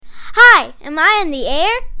Am I in the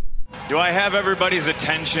air? Do I have everybody's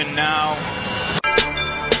attention now?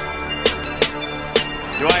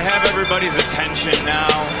 Do I have everybody's attention now?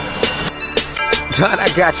 Don,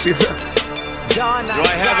 I got you. Do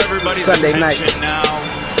I have everybody's Sunday attention night.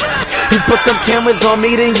 now? You put them cameras on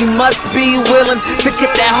me, then you must be willing to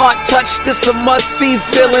get that heart touch. This a must-see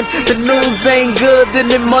feeling. The news ain't good,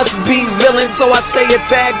 then it must be villain. So I say a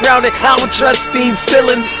tag round it, I don't trust these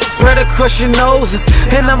ceilings. Spread across your nose,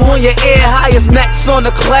 and I'm on your ear. Highest necks on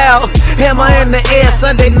the cloud. Am I in the air?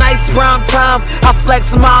 Sunday nights, prime time. I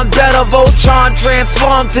flex mine better. Voltron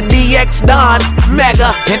transform to DX Don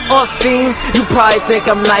Mega. And off scene, you probably think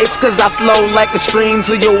I'm nice, cause I flow like a stream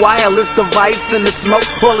to your wireless device. And the smoke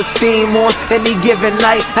all the steam on any given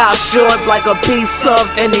night. I'll short like a piece of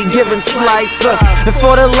any given slice. And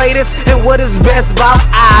for the latest and what is best about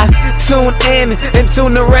I tune in and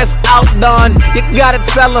tune the rest out, Don. You gotta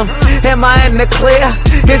tell them, am I in the clear?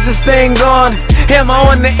 Is this thing on? Am I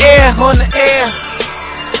on the air? On the air?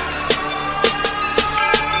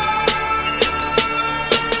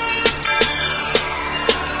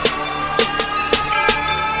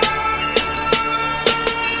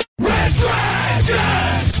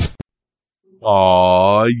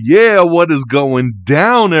 Aw, yeah, what is going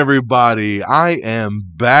down, everybody? I am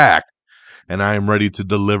back, and I am ready to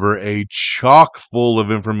deliver a chock full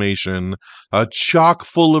of information, a chock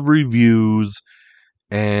full of reviews,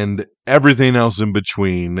 and everything else in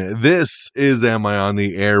between. This is Am I on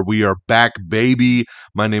the Air? We are back, baby.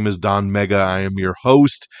 My name is Don Mega. I am your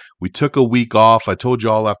host. We took a week off. I told you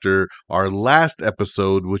all after our last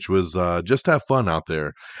episode, which was just have fun out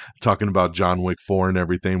there, talking about John Wick 4 and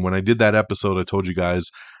everything. When I did that episode, I told you guys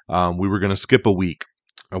we were going to skip a week.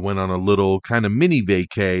 I went on a little kind of mini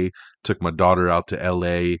vacay, took my daughter out to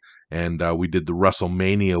LA, and we did the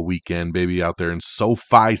WrestleMania weekend, baby, out there in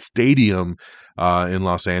SoFi Stadium in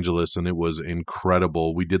Los Angeles, and it was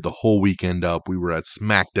incredible. We did the whole weekend up. We were at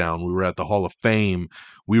SmackDown. We were at the Hall of Fame.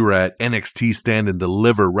 We were at NXT Stand and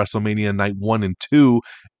Deliver, WrestleMania Night 1 and 2,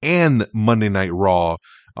 and Monday Night Raw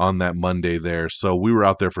on that Monday there. So we were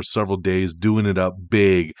out there for several days doing it up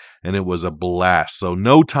big, and it was a blast. So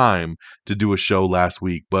no time to do a show last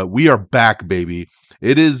week, but we are back, baby.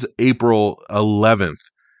 It is April 11th.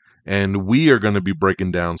 And we are going to be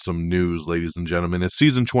breaking down some news, ladies and gentlemen. It's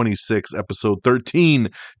season 26, episode 13.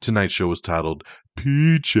 Tonight's show is titled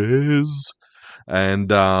Peaches.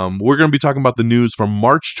 And we're going to be talking about the news from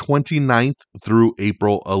March 29th through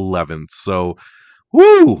April 11th. So,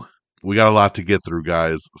 woo! We got a lot to get through,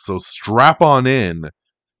 guys. So strap on in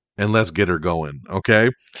and let's get her going, okay?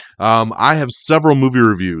 I have several movie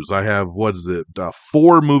reviews. I have,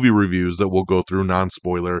 4 movie reviews that we'll go through,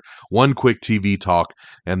 non-spoiler, 1 quick TV talk,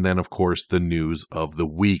 and then, of course, the news of the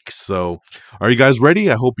week. So, are you guys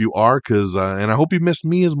ready? I hope you are, and I hope you missed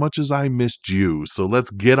me as much as I missed you. So,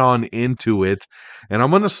 let's get on into it. And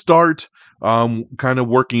I'm going to start kind of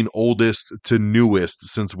working oldest to newest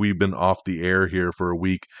since we've been off the air here for a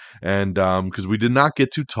week. And because we did not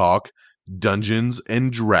get to talk Dungeons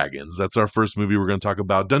and Dragons. That's our first movie we're going to talk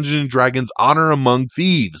about. Dungeons and Dragons Honor Among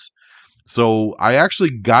Thieves. So I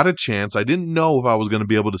actually got a chance. I didn't know if I was going to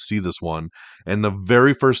be able to see this one. And the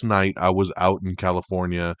very first night I was out in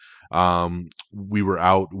California, we were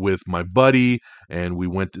out with my buddy and we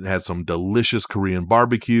went and had some delicious Korean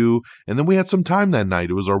barbecue. And then we had some time that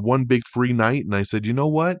night. It was our one big free night. And I said, you know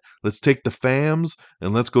what? Let's take the fams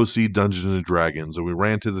and let's go see Dungeons and Dragons. And we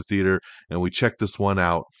ran to the theater and we checked this one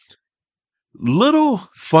out. Little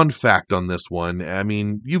fun fact on this one. I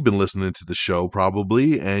mean, you've been listening to the show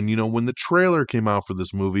probably, and you know, when the trailer came out for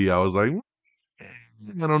this movie, I was like,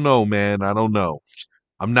 I don't know, man. I don't know.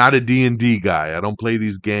 I'm not a D&D guy. I don't play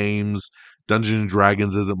these games. Dungeons and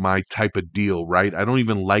Dragons isn't my type of deal, right? I don't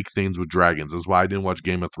even like things with dragons. That's why I didn't watch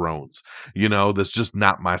Game of Thrones. You know, that's just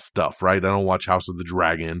not my stuff, right? I don't watch House of the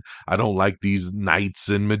Dragon. I don't like these knights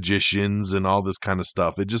and magicians and all this kind of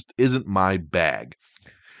stuff. It just isn't my bag.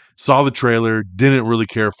 Saw the trailer, didn't really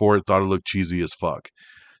care for it, thought it looked cheesy as fuck.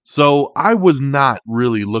 So I was not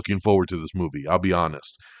really looking forward to this movie, I'll be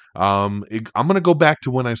honest. I'm going to go back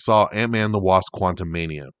to when I saw Ant-Man and the Wasp: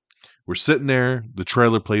 Quantumania. We're sitting there, the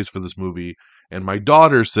trailer plays for this movie, and my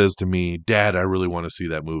daughter says to me, Dad, I really want to see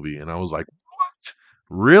that movie. And I was like, what?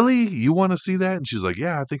 Really? You want to see that? And she's like,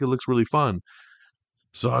 yeah, I think it looks really fun.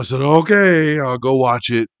 So I said, okay, I'll go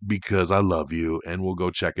watch it because I love you, and we'll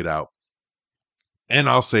go check it out. And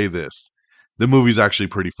I'll say this, the movie's actually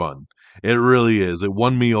pretty fun. It really is. It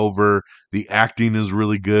won me over. The acting is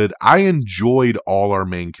really good. I enjoyed all our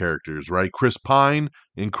main characters, right? Chris Pine,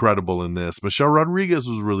 incredible in this. Michelle Rodriguez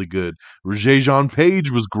was really good. Roger Jean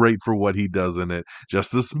Page was great for what he does in it.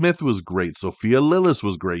 Justice Smith was great. Sophia Lillis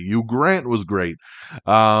was great. Hugh Grant was great.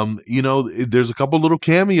 There's a couple little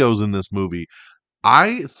cameos in this movie.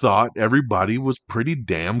 I thought everybody was pretty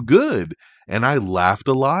damn good. And I laughed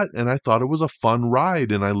a lot, and I thought it was a fun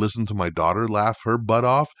ride. And I listened to my daughter laugh her butt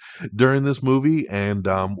off during this movie, and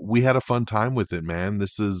we had a fun time with it, man.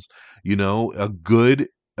 This is, a good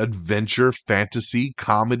adventure, fantasy,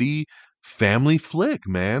 comedy, family flick,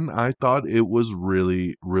 man. I thought it was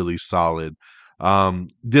really, really solid.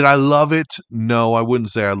 Did I love it? No, I wouldn't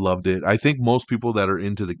say I loved it. I think most people that are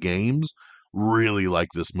into the games really like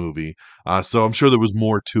this movie. So I'm sure there was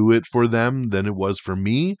more to it for them than it was for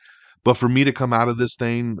me. But for me to come out of this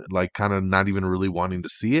thing, like kind of not even really wanting to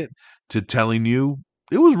see it, to telling you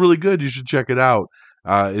it was really good, you should check it out,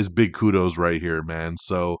 is big kudos right here, man.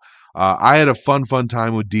 So I had a fun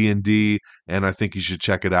time with D&D, and I think you should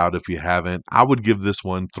check it out if you haven't. I would give this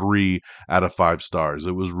one 3 out of 5 stars.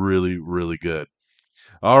 It was really, really good.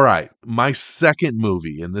 All right, my second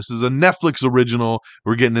movie, and this is a Netflix original.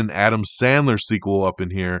 We're getting an Adam Sandler sequel up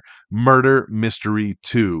in here, Murder Mystery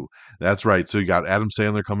 2. That's right. So you got Adam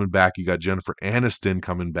Sandler coming back, you got Jennifer Aniston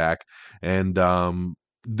coming back, and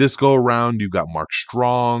this go around, you got Mark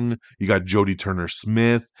Strong, you got Jodie Turner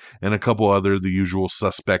Smith, and a couple other the usual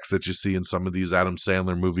suspects that you see in some of these Adam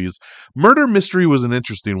Sandler movies. Murder Mystery was an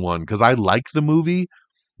interesting one because I like the movie,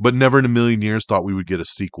 but never in a million years thought we would get a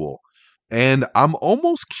sequel. And I'm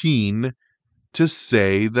almost keen to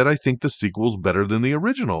say that I think the sequel's better than the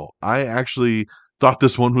original. I actually thought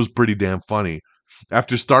this one was pretty damn funny.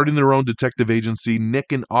 After starting their own detective agency,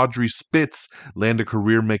 Nick and Audrey Spitz land a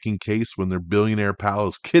career-making case when their billionaire pal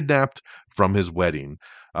is kidnapped from his wedding.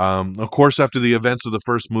 Of course, after the events of the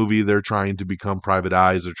first movie, they're trying to become private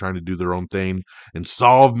eyes. They're trying to do their own thing and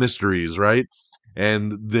solve mysteries, right?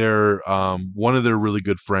 And their one of their really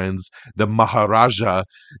good friends, the Maharaja,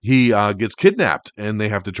 he gets kidnapped, and they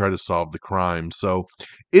have to try to solve the crime. So,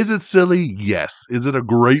 is it silly? Yes. Is it a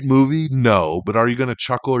great movie? No. But are you going to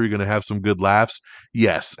chuckle? Are you going to have some good laughs?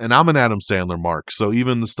 Yes. And I'm an Adam Sandler mark, so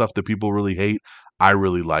even the stuff that people really hate, I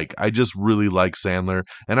really like. I just really like Sandler,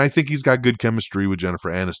 and I think he's got good chemistry with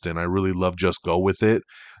Jennifer Aniston. I really love Just Go With It,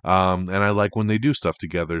 and I like when they do stuff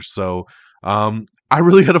together. So, I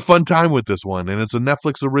really had a fun time with this one, and it's a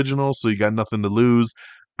Netflix original, so you got nothing to lose.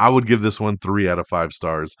 I would give this one 3 out of 5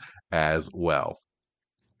 stars as well.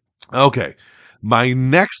 Okay, my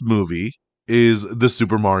next movie is the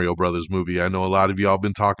Super Mario Brothers movie. I know a lot of y'all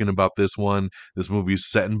been talking about this one. This movie's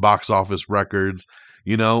setting box office records.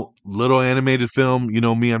 Little animated film. You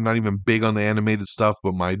know me, I'm not even big on the animated stuff,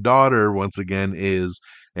 but my daughter, once again, is.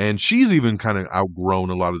 And she's even kind of outgrown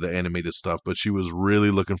a lot of the animated stuff, but she was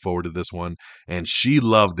really looking forward to this one. And she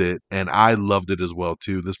loved it, and I loved it as well,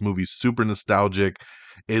 too. This movie's super nostalgic.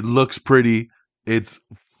 It looks pretty. It's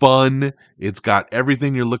fun. It's got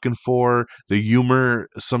everything you're looking for. The humor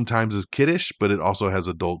sometimes is kiddish, but it also has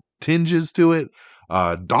adult tinges to it.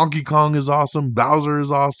 Donkey Kong is awesome. Bowser is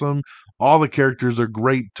awesome. All the characters are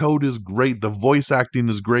great. Toad is great. The voice acting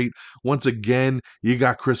is great. Once again, you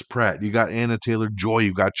got Chris Pratt. You got Anna Taylor-Joy.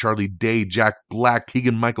 You got Charlie Day, Jack Black,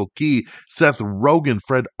 Keegan-Michael Key, Seth Rogen,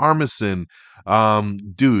 Fred Armisen.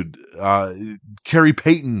 Carrie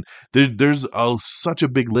Payton. There's such a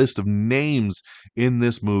big list of names in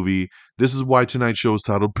this movie. This is why tonight's show is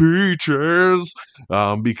titled Peaches,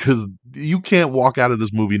 because you can't walk out of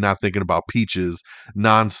this movie not thinking about Peaches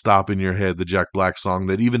nonstop in your head. The Jack Black song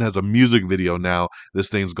that even has a music video now. This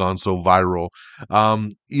thing's gone so viral.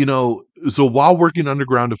 So while working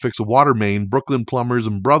underground to fix a water main, Brooklyn plumbers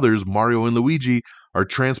and brothers Mario and Luigi are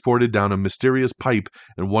transported down a mysterious pipe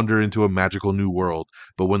and wander into a magical new world.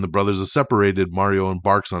 But when the brothers are separated, Mario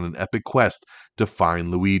embarks on an epic quest to find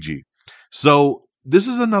Luigi. So this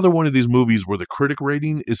is another one of these movies where the critic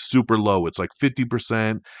rating is super low. It's like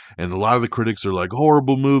 50%, and a lot of the critics are like,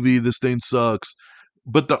 horrible movie, this thing sucks.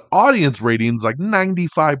 But the audience rating's like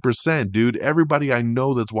 95%, dude. Everybody I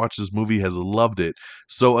know that's watched this movie has loved it.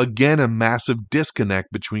 So again, a massive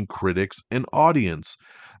disconnect between critics and audience.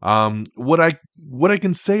 What I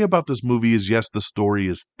can say about this movie is, yes, the story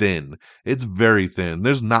is thin. It's very thin.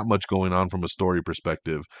 There's not much going on from a story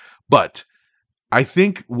perspective. But I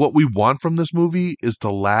think what we want from this movie is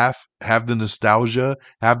to laugh, have the nostalgia,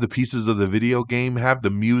 have the pieces of the video game, have the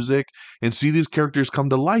music, and see these characters come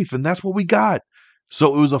to life. And that's what we got.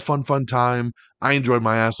 So it was a fun time. I enjoyed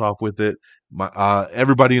my ass off with it.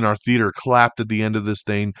 Everybody in our theater clapped at the end of this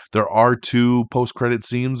thing. There are 2 post-credit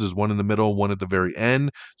scenes. There's one in the middle, one at the very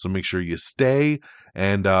end. So make sure you stay.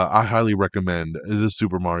 And I highly recommend the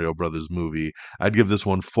Super Mario Brothers movie. I'd give this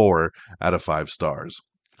one 4 out of 5 stars.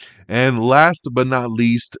 And last but not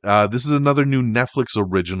least, this is another new Netflix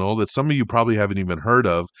original that some of you probably haven't even heard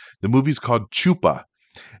of. The movie's called Chupa.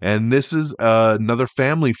 And this is another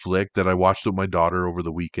family flick that I watched with my daughter over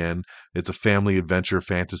the weekend. It's a family adventure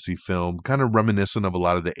fantasy film, kind of reminiscent of a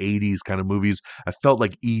lot of the 80s kind of movies. I felt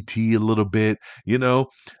like E.T. a little bit, you know.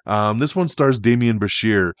 This one stars Damian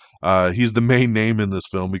Bashir. He's the main name in this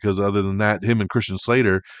film because other than that, him and Christian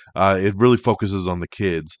Slater, it really focuses on the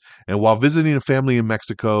kids. And while visiting a family in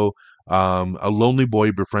Mexico, a lonely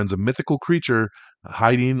boy befriends a mythical creature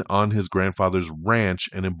hiding on his grandfather's ranch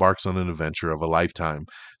and embarks on an adventure of a lifetime.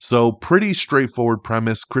 So pretty straightforward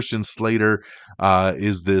premise. Christian Slater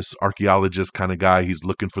is this archaeologist kind of guy. He's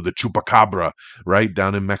looking for the chupacabra right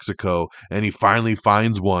down in Mexico, and he finally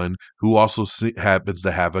finds one who also happens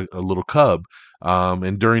to have a little cub.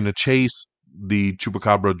 And during the chase, the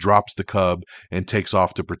chupacabra drops the cub and takes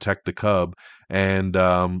off to protect the cub. And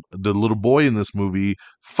the little boy in this movie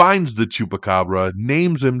finds the chupacabra,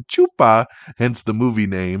 names him Chupa, hence the movie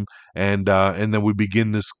name, and then we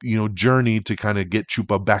begin this journey to kind of get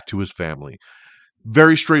Chupa back to his family.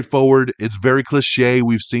 Very straightforward. It's very cliche.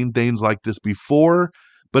 We've seen things like this before.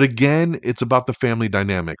 But again, it's about the family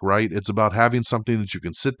dynamic, right? It's about having something that you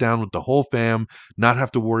can sit down with the whole fam, not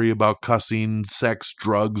have to worry about cussing, sex,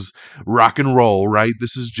 drugs, rock and roll, right?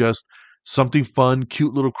 This is just something fun,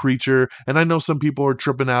 cute little creature. And I know some people are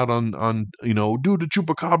tripping out on dude, the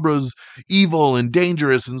chupacabra's evil and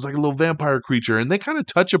dangerous and it's like a little vampire creature. And they kind of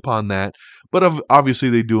touch upon that, but obviously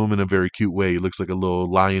they do him in a very cute way. He looks like a little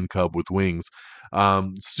lion cub with wings.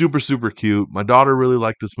 Super, super cute. My daughter really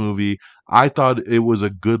liked this movie. I thought it was a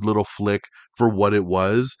good little flick for what it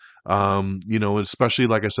was. Especially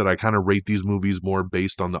like I said, I kind of rate these movies more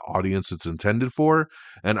based on the audience it's intended for.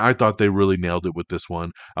 And I thought they really nailed it with this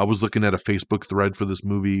one. I was looking at a Facebook thread for this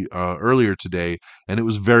movie earlier today, and it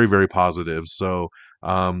was very, very positive. So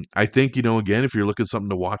I think, again, if you're looking something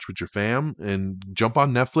to watch with your fam, and jump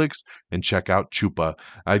on Netflix and check out Chupa.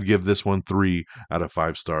 I'd give this one 3 out of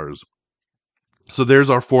 5 stars. So there's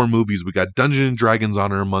our 4 movies. We got Dungeons and Dragons: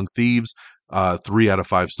 Honor Among Thieves, 3 out of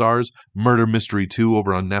 5 stars. Murder Mystery 2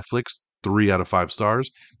 over on Netflix, 3 out of 5 stars.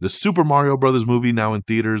 The Super Mario Brothers movie now in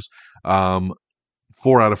theaters, 4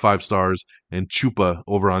 out of 5 stars, and Chupa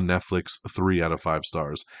over on Netflix, 3 out of 5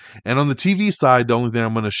 stars. And on the TV side, the only thing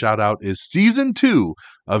I'm going to shout out is season 2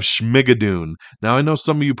 of Schmigadoon. Now, I know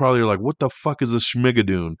some of you probably are like, what the fuck is a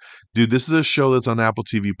Schmigadoon? Dude, this is a show that's on Apple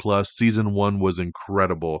TV Plus. Season 1 was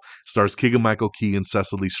incredible. Stars Keegan-Michael Key and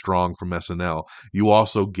Cecily Strong from SNL. You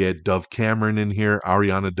also get Dove Cameron in here,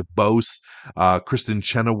 Ariana DeBose, Kristen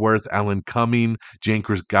Chenoweth, Alan Cumming, Jane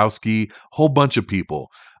Krasowski, whole bunch of people.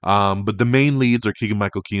 But the main leads are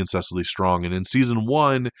Keegan-Michael Key and Cecily Strong. And in season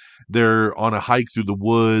 1, they're on a hike through the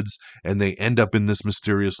woods and they end up in this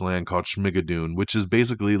mysterious land called Schmigadoon, which is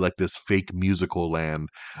basically like this fake musical land.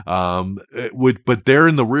 But they're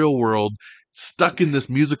in the real world, stuck in this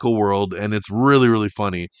musical world, and it's really, really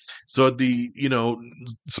funny. So at the,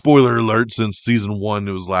 spoiler alert, since season 1,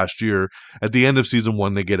 it was last year, at the end of season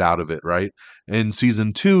 1, they get out of it, right? In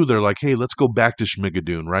season 2, they're like, hey, let's go back to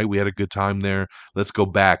Schmigadoon, right? We had a good time there. Let's go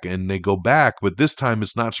back. And they go back, but this time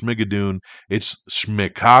it's not Schmigadoon, it's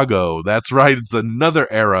Schmicago. That's right. It's another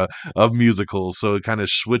era of musicals. So it kind of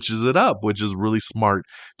switches it up, which is really smart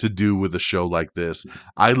to do with a show like this.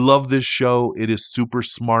 I love this show. It is super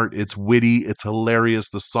smart. It's witty. It's hilarious.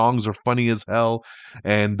 The songs are funny as hell.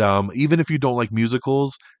 And even if you don't like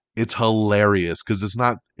musicals, it's hilarious because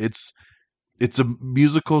it's a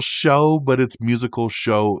musical show, but it's musical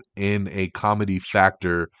show in a comedy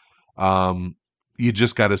factor. You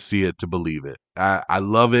just got to see it to believe it. I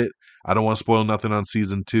love it. I don't want to spoil nothing on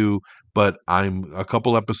season 2, but I'm a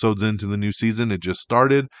couple episodes into the new season. It just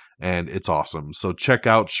started, and it's awesome. So check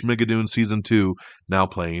out Schmigadoon season 2, now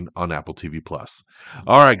playing on Apple TV Plus.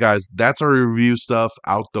 All right, guys, that's our review stuff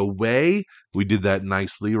out the way. We did that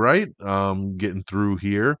nicely, right? Getting through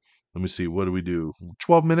here. Let me see. What do we do?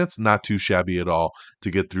 12 minutes? Not too shabby at all to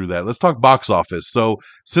get through that. Let's talk box office. So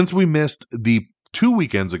since we missed the 2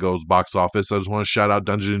 weekends ago's box office, I just want to shout out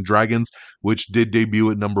Dungeons and Dragons, which did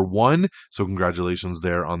debut at number 1. So congratulations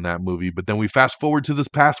there on that movie. But then we fast forward to this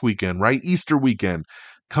past weekend, right? Easter weekend.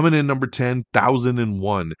 Coming in number 10,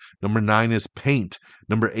 1001. Number 9 is Paint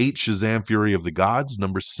Number 8, Shazam Fury of the Gods.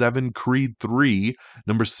 Number 7, Creed 3.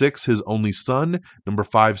 Number 6, His Only Son. Number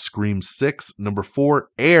 5, Scream 6. Number 4,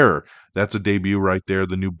 Air. That's a debut right there.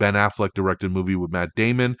 The new Ben Affleck directed movie with Matt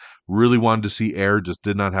Damon. Really wanted to see Air, just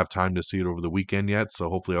did not have time to see it over the weekend yet, so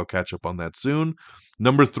hopefully I'll catch up on that soon.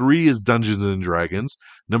 Number 3 is Dungeons and Dragons.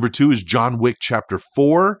 Number 2 is John Wick Chapter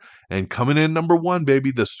 4. And coming in number 1,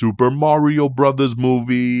 baby, the Super Mario Brothers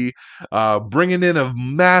movie. Bringing in a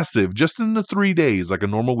massive, just in the 3 days, like a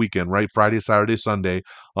normal weekend, right? Friday, Saturday, Sunday,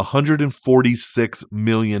 $146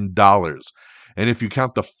 million. And if you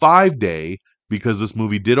count the 5-day, because this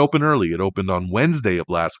movie did open early. It opened on Wednesday of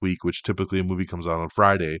last week, which typically a movie comes out on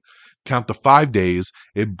Friday. Count the 5 days,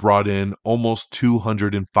 it brought in almost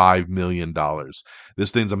 $205 million.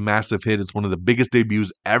 This thing's a massive hit. It's one of the biggest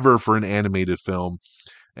debuts ever for an animated film.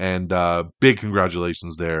 And big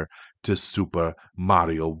congratulations there to Super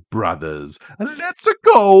Mario Brothers. Let's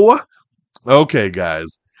go! Okay,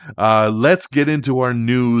 guys. Let's get into our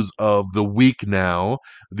news of the week now.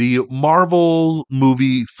 The Marvel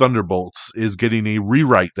movie Thunderbolts is getting a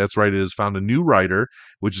rewrite. That's right, it has found a new writer,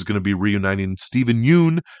 which is going to be reuniting Steven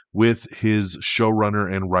Yeun with his showrunner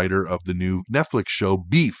and writer of the new Netflix show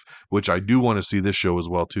Beef, which I do want to see this show as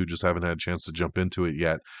well, too. Just haven't had a chance to jump into it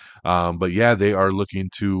yet. But yeah, they are looking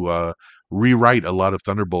to rewrite a lot of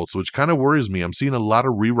Thunderbolts, which kind of worries me. I'm seeing a lot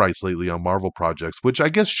of rewrites lately on Marvel projects, which I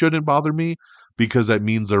guess shouldn't bother me, because that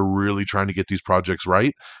means they're really trying to get these projects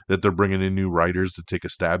right, that they're bringing in new writers to take a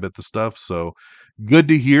stab at the stuff. So good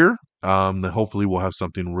to hear. That hopefully we'll have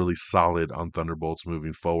something really solid on Thunderbolts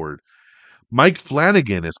moving forward. Mike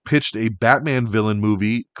Flanagan has pitched a Batman villain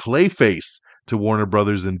movie, Clayface, to Warner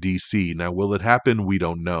Brothers and DC. Now, will it happen? We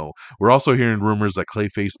don't know. We're also hearing rumors that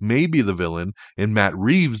Clayface may be the villain in Matt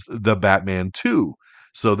Reeves' The Batman 2.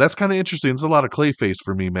 So that's kind of interesting. It's a lot of Clayface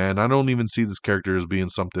for me, man. I don't even see this character as being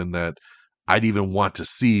something that I'd even want to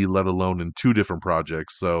see, let alone in 2 different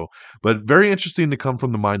projects. So, but very interesting to come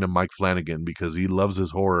from the mind of Mike Flanagan, because he loves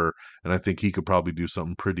his horror, and I think he could probably do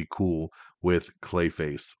something pretty cool with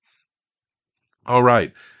Clayface. All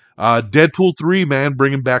right. Deadpool 3, man,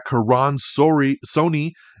 bringing back Karan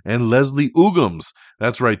Sony and Leslie Uggams.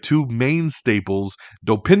 That's right, 2 main staples,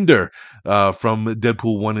 Dopinder from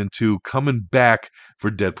Deadpool 1 and 2, coming back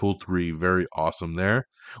for Deadpool 3. Very awesome there.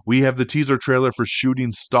 We have the teaser trailer for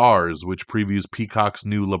Shooting Stars, which previews Peacock's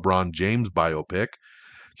new LeBron James biopic.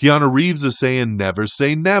 Keanu Reeves is saying never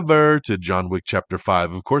say never to John Wick Chapter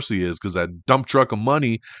 5. Of course he is, because that dump truck of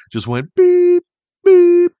money just went beep,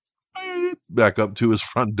 beep, beep, back up to his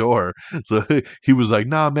front door. So he was like,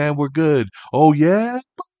 nah, man, we're good. Oh, yeah?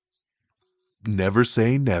 Never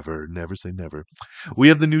say never. Never say never. We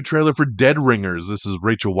have the new trailer for Dead Ringers. This is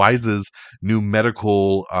Rachel Weisz's new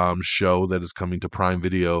medical show that is coming to Prime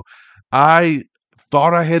Video. I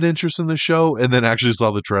thought I had interest in the show, and then actually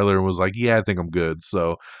saw the trailer and was like, yeah, I think I'm good.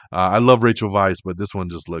 So I love Rachel Weisz, but this one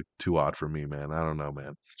just looked too odd for me, man. I don't know,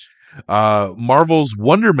 man. Marvel's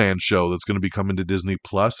Wonder Man show that's going to be coming to Disney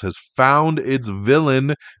Plus has found its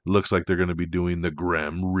villain. It looks like they're going to be doing the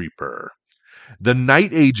Grim Reaper. The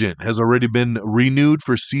Night Agent has already been renewed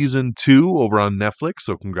for season 2 over on Netflix,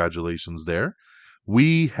 so congratulations there.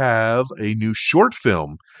 We have a new short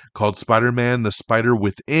film called Spider-Man the Spider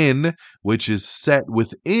Within, which is set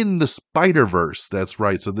within the Spider-Verse. That's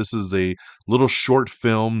right. So this is a little short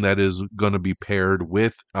film that is going to be paired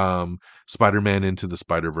with Spider-Man Into the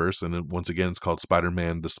Spider-Verse. And once again, it's called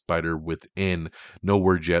Spider-Man the Spider Within. No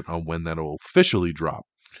word yet on when that will officially drop.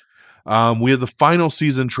 We have the final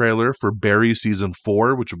season trailer for Barry Season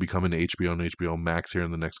 4, which will be coming to HBO and HBO Max here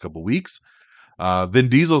in the next couple weeks. Vin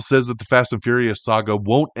Diesel says that the Fast and Furious saga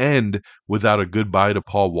won't end without a goodbye to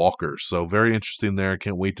Paul Walker. So very interesting there. I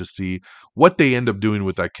can't wait to see what they end up doing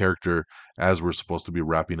with that character as we're supposed to be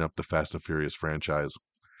wrapping up the Fast and Furious franchise.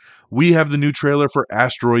 We have the new trailer for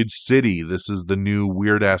Asteroid City. This is the new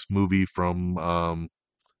weird-ass movie from...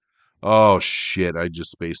 oh, shit. I just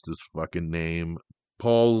spaced his fucking name.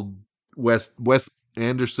 Wes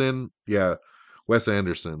Anderson? Yeah, Wes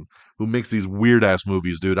Anderson, who makes these weird-ass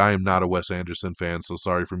movies, dude. I am not a Wes Anderson fan, so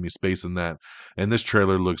sorry for me spacing that. And this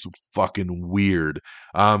trailer looks fucking weird.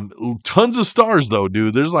 Tons of stars, though,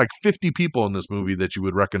 dude. There's like 50 people in this movie that you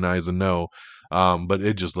would recognize and know. But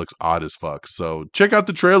it just looks odd as fuck. So check out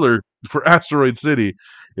the trailer for Asteroid City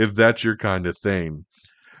if that's your kind of thing.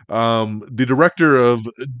 The director of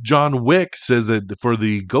John Wick says that for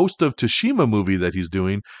the Ghost of Tsushima movie that he's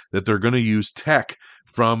doing, that they're going to use tech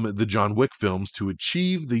from the John Wick films to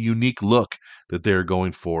achieve the unique look that they're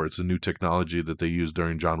going for. It's a new technology that they used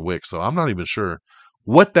during John Wick. So I'm not even sure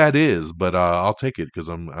what that is, but I'll take it because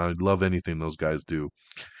I love anything those guys do.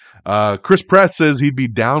 Chris Pratt says he'd be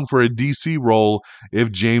down for a DC role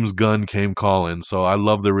if James Gunn came calling. So I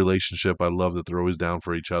love their relationship. I love that they're always down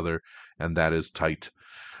for each other, and that is tight.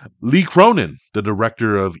 Lee Cronin, the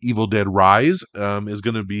director of Evil Dead Rise, is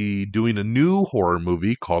going to be doing a new horror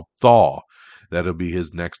movie called Thaw. That'll be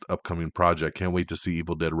his next upcoming project. Can't wait to see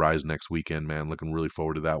Evil Dead Rise next weekend, man. Looking really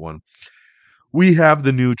forward to that one. We have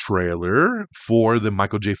the new trailer for the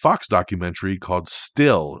Michael J. Fox documentary called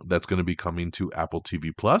Still that's going to be coming to Apple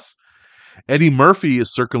TV Plus. Eddie Murphy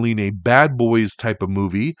is circling a Bad Boys type of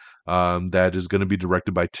movie that is going to be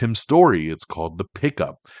directed by Tim Story. It's called The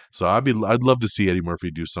Pickup. So I'd love to see Eddie Murphy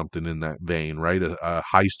do something in that vein, right? A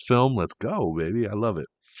heist film. Let's go, baby. I love it.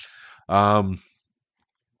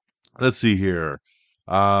 Let's see here.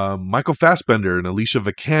 Michael Fassbender and Alicia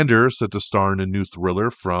Vikander set to star in a new thriller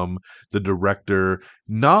from the director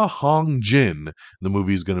Na Hong Jin. The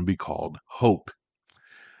movie is going to be called Hope.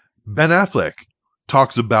 Ben Affleck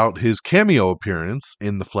talks about his cameo appearance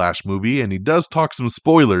in the Flash movie, and he does talk some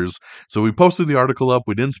spoilers. So we posted the article up.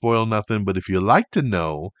 We didn't spoil nothing, but if you like to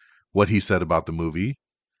know what he said about the movie,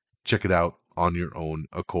 check it out on your own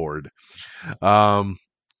accord.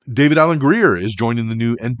 David Alan Grier is joining the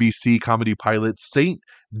new NBC comedy pilot St.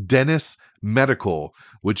 Denis Medical,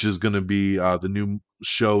 which is going to be the new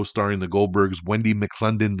show starring the Goldbergs, Wendy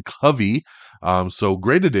McClendon Covey. So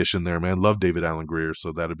great addition there, man. Love David Alan Grier,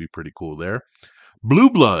 so that'll be pretty cool there.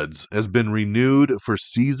 Blue Bloods has been renewed for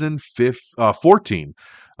season 14.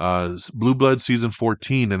 Blue Bloods season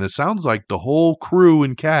 14, and it sounds like the whole crew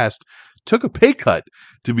and cast took a pay cut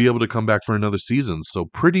to be able to come back for another season. So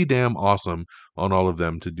pretty damn awesome on all of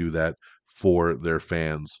them to do that for their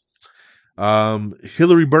fans.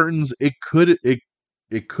 Hillary Burton's It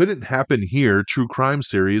Couldn't Happen Here true crime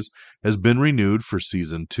series has been renewed for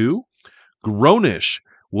season 2. Grownish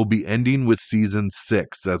will be ending with season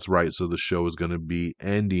 6. That's right. So the show is going to be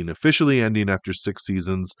officially ending after 6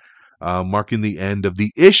 seasons, marking the end of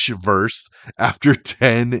the Ish-verse after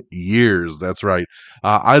 10 years. That's right.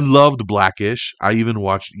 I loved Blackish. I even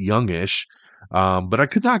watched Youngish, but I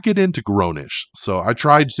could not get into Grownish. So I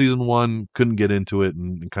tried season 1, couldn't get into it,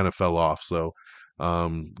 and kind of fell off. So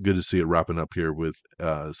good to see it wrapping up here with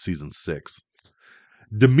season 6.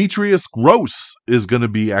 Demetrius Gross is going to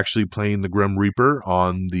be actually playing the Grim Reaper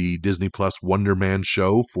on the Disney Plus Wonder Man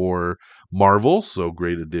show for Marvel, so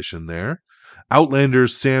great addition there.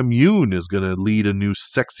 Outlander's Sam Yoon is going to lead a new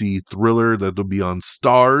sexy thriller that'll be on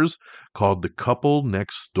Starz called The Couple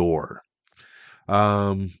Next Door.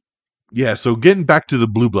 So getting back to the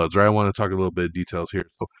Blue Bloods, right? I want to talk a little bit of details here.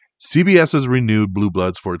 So CBS has renewed Blue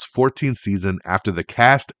Bloods for its 14th season after the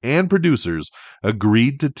cast and producers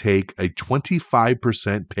agreed to take a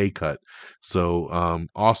 25% pay cut. So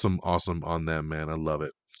awesome on them, man. I love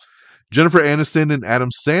it. Jennifer Aniston and Adam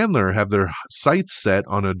Sandler have their sights set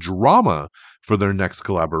on a drama for their next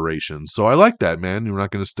collaboration. So I like that, man. We're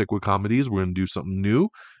not going to stick with comedies. We're going to do something new,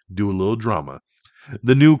 do a little drama.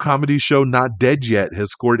 The new comedy show Not Dead Yet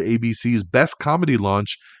has scored ABC's best comedy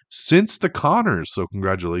launch since The Conners. So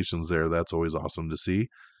congratulations there. That's always awesome to see.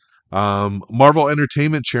 Marvel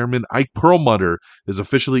Entertainment Chairman Ike Perlmutter is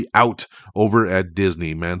officially out over at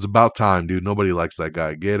Disney. Man, it's about time, dude. Nobody likes that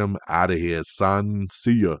guy. Get him out of here, son.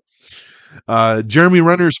 See ya. Jeremy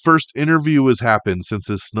Renner's first interview has happened since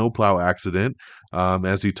his snowplow accident,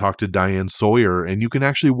 as he talked to Diane Sawyer, and you can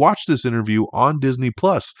actually watch this interview on Disney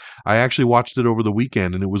Plus. I actually watched it over the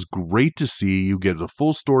weekend, and it was great to see. You get the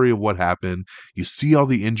full story of what happened. You see all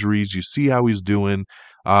the injuries. You see how he's doing.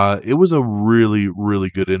 It was a really, really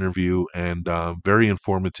good interview and very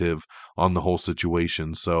informative on the whole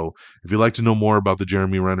situation. So if you'd like to know more about the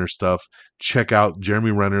Jeremy Renner stuff, check out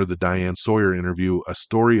Jeremy Renner, the Diane Sawyer interview, A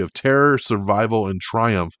Story of Terror, Survival, and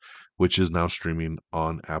Triumph, which is now streaming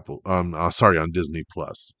on on Disney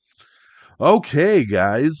Plus. Okay,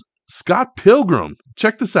 guys, Scott Pilgrim.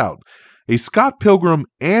 Check this out. A Scott Pilgrim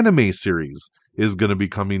anime series is going to be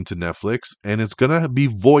coming to Netflix, and it's going to be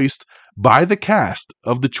voiced by the cast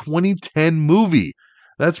of the 2010 movie.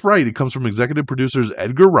 That's right. It comes from executive producers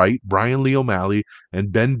Edgar Wright, Brian Lee O'Malley,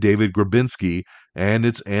 and Ben David Grabinski, and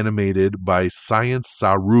it's animated by Science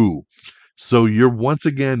Saru. So you're once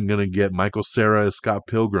again going to get Michael Cera as Scott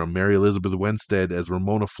Pilgrim, Mary Elizabeth Winstead as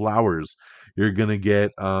Ramona Flowers. You're going to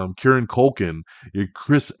get Kieran Culkin,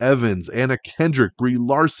 Chris Evans, Anna Kendrick, Brie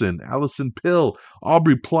Larson, Allison Pill,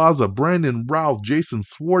 Aubrey Plaza, Brandon Routh, Jason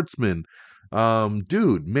Schwartzman,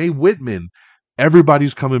 Mae Whitman.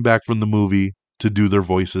 Everybody's coming back from the movie to do their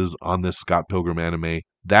voices on this Scott Pilgrim anime.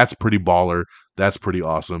 That's pretty baller. That's pretty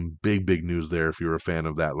awesome. Big news there if you're a fan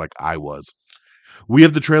of that like I was. We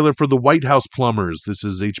have the trailer for The White House Plumbers. This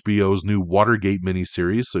is HBO's new Watergate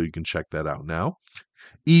miniseries, so you can check that out now.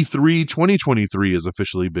 E3 2023 has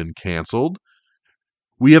officially been canceled.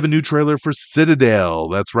 We have a new trailer for Citadel.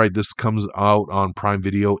 That's right, this comes out on Prime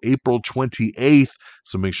Video April 28th.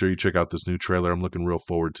 So make sure you check out this new trailer. I'm looking real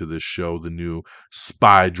forward to this show, the new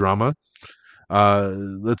spy drama.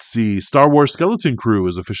 Let's see. Star Wars Skeleton Crew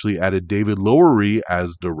has officially added David Lowery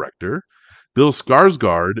as director. Bill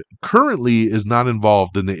Skarsgård currently is not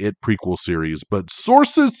involved in the It prequel series, but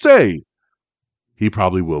sources say he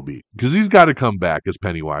probably will be, because he's got to come back as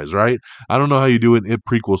Pennywise, right? I don't know how you do an It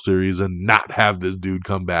prequel series and not have this dude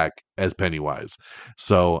come back as Pennywise.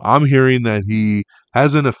 So I'm hearing that he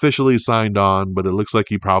hasn't officially signed on, but it looks like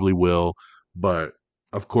he probably will. But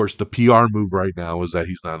of course, the PR move right now is that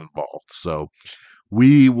he's not involved. So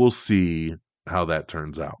we will see how that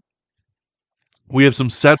turns out. We have some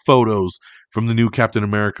set photos from the new Captain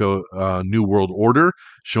America New World Order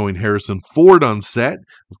showing Harrison Ford on set,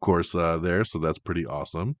 of course, there. So that's pretty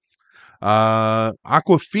awesome.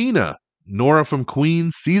 Aquafina, Nora from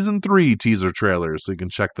Queen Season 3 teaser trailer. So you can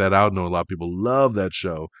check that out. I know a lot of people love that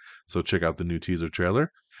show. So check out the new teaser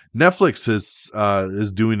trailer. Netflix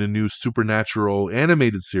is doing a new supernatural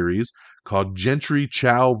animated series called Gentry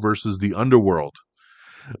Chow versus the Underworld.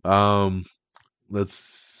 Let's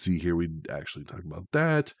see here. We actually talk about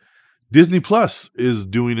that. Disney Plus is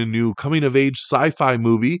doing a new coming of age sci-fi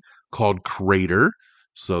movie called Crater.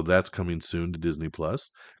 So that's coming soon to Disney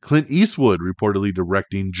Plus. Clint Eastwood reportedly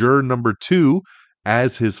directing Juror Number 2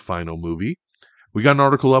 as his final movie. We got an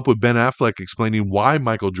article up with Ben Affleck explaining why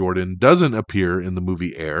Michael Jordan doesn't appear in the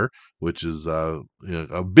movie Air, which is a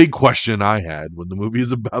big question I had when the movie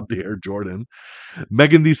is about the Air Jordan.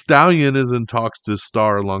 Megan Thee Stallion is in talks to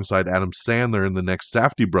star alongside Adam Sandler in the next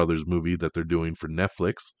Safdie Brothers movie that they're doing for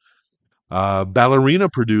Netflix. Ballerina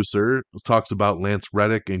producer talks about Lance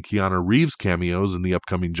Reddick and Keanu Reeves cameos in the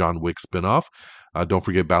upcoming John Wick spinoff. Don't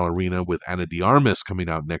forget Ballerina with Ana de Armas coming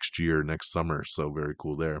out next summer. So very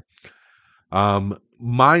cool there.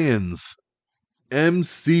 Mayans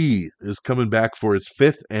MC is coming back for its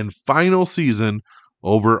 5th and final season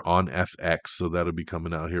over on FX. So that'll be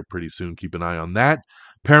coming out here pretty soon. Keep an eye on that.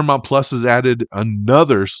 Paramount Plus has added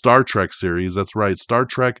another Star Trek series. That's right. Star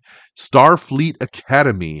Trek Starfleet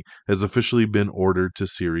Academy has officially been ordered to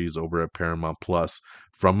series over at Paramount Plus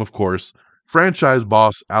from, of course, franchise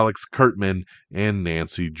boss Alex Kurtzman and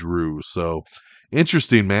Nancy Drew. So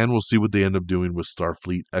interesting, man. We'll see what they end up doing with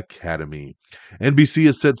Starfleet Academy. NBC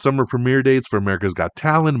has set summer premiere dates for America's Got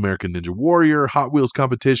Talent, American Ninja Warrior, Hot Wheels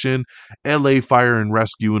Competition, LA Fire and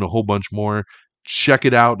Rescue, and a whole bunch more. Check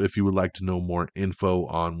it out if you would like to know more info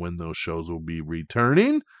on when those shows will be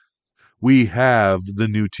returning. We have the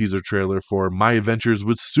new teaser trailer for My Adventures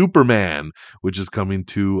with Superman, which is coming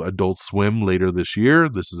to Adult Swim later this year.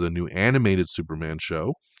 This is a new animated Superman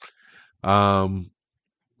show.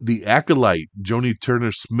 The Acolyte, Joni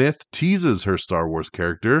Turner-Smith, teases her Star Wars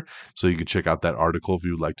character, so you can check out that article if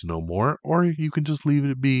you would like to know more, or you can just leave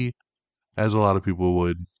it be, as a lot of people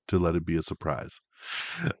would, to let it be a surprise.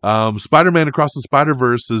 Spider-Man Across the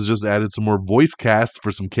Spider-Verse has just added some more voice cast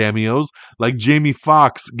for some cameos, like Jamie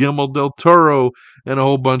Foxx, Guillermo del Toro, and a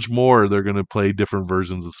whole bunch more. They're going to play different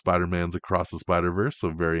versions of Spider-Man's Across the Spider-Verse,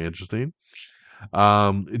 so very interesting.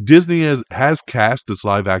 Disney has cast its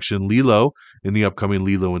live-action Lilo in the upcoming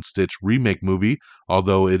Lilo and Stitch remake movie,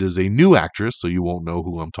 although it is a new actress, so you won't know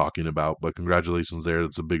who I'm talking about, but congratulations there.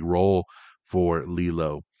 It's a big role for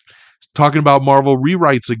Lilo. Talking about Marvel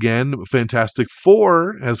rewrites again, Fantastic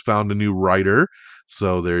Four has found a new writer.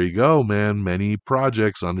 So there you go, man. Many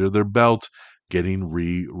projects under their belt getting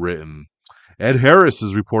rewritten. Ed Harris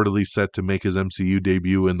is reportedly set to make his MCU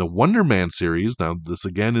debut in the Wonder Man series. Now, this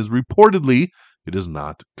again is reportedly, it is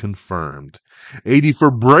not confirmed. 80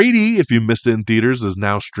 for Brady, if you missed it in theaters, is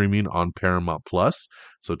now streaming on Paramount Plus.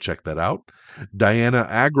 So check that out. Diana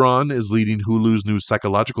Agron is leading Hulu's new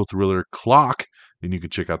psychological thriller Clock, and you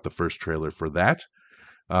can check out the first trailer for that.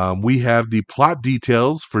 We have the plot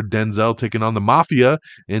details for Denzel taking on the Mafia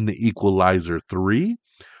in The Equalizer 3.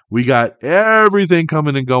 We got everything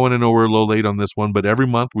coming and going. I know we're a little late on this one, but every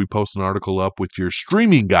month we post an article up with your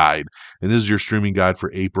streaming guide. And this is your streaming guide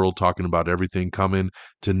for April, talking about everything coming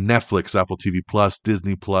to Netflix, Apple TV Plus,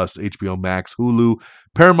 Disney Plus, HBO Max, Hulu,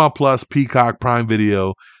 Paramount Plus, Peacock, Prime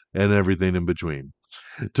Video, and everything in between.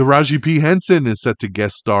 Taraji P. Henson is set to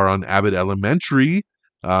guest star on Abbott Elementary.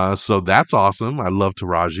 So that's awesome. I love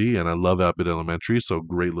Taraji and I love Abbott Elementary. So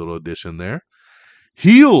great little addition there.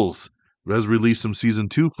 Heels has released some season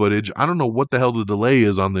 2 footage. I don't know what the hell the delay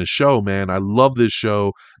is on this show, man. I love this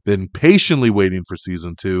show. Been patiently waiting for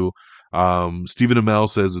season 2. Stephen Amell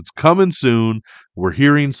says it's coming soon. We're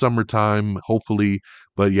hearing summertime, hopefully.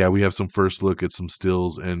 But yeah, we have some first look at some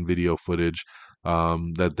stills and video footage.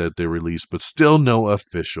 that they released, but still no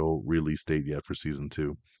official release date yet for season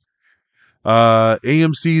 2.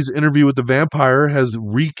 AMC's Interview with the Vampire has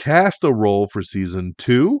recast a role for season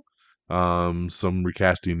 2. Some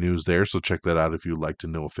recasting news there, so check that out if you'd like to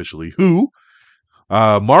know officially who.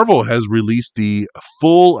 Marvel has released the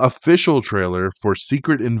full official trailer for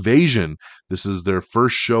Secret Invasion. This is their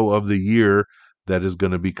first show of the year that is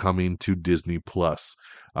going to be coming to Disney Plus.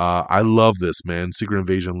 I love this, man. Secret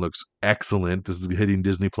Invasion looks excellent. This is hitting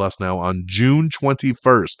Disney Plus now on June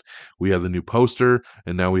 21st. We have the new poster,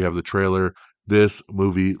 and now we have the trailer. This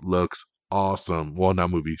movie looks awesome. Well,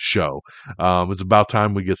 not movie, show. It's about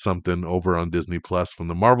time we get something over on Disney Plus from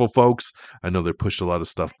the Marvel folks. I know they pushed a lot of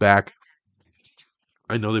stuff back.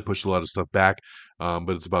 But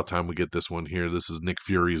it's about time we get this one here. This is Nick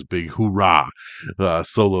Fury's big hoorah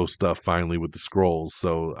solo stuff finally with the scrolls.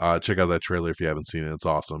 So check out that trailer if you haven't seen it. It's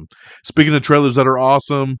awesome. Speaking of trailers that are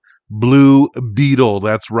awesome, Blue Beetle.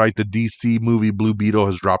 That's right. The DC movie Blue Beetle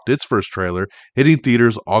has dropped its first trailer, hitting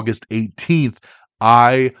theaters August 18th.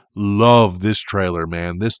 I love this trailer,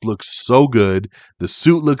 man. This looks so good. The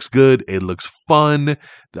suit looks good. It looks fun.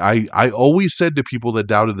 I always said to people that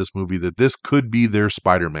doubted this movie that this could be their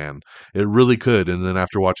Spider-Man. It really could. And then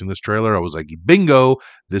after watching this trailer, I was like, bingo,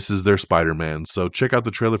 this is their Spider-Man. So check out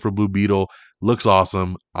the trailer for Blue Beetle. Looks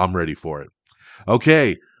awesome. I'm ready for it.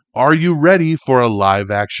 Okay. Are you ready for a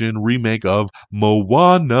live-action remake of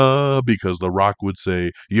Moana? Because The Rock would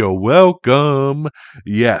say, you're welcome.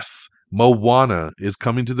 Yes. Moana is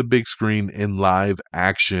coming to the big screen in live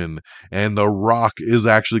action, and The Rock is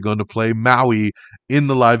actually going to play Maui in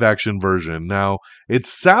the live action version. Now, it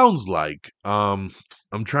sounds like Ali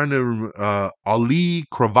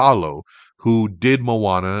Cravalho, who did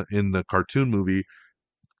Moana in the cartoon movie.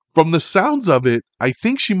 From the sounds of it, I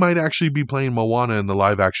think she might actually be playing Moana in the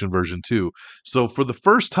live action version too. So for the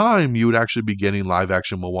first time, you would actually be getting live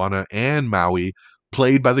action Moana and Maui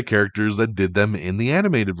played by the characters that did them in the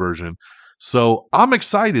animated version. So I'm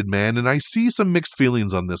excited, man. And I see some mixed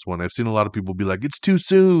feelings on this one. I've seen a lot of people be like, it's too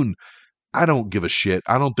soon. I don't give a shit.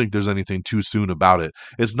 I don't think there's anything too soon about it.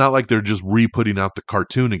 It's not like they're just re-putting out the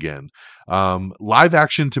cartoon again. Live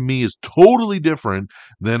action to me is totally different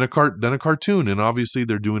than a cartoon, and obviously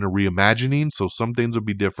they're doing a reimagining, so some things will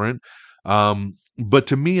be different. But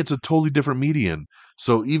to me, it's a totally different medium.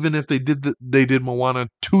 So even if they did Moana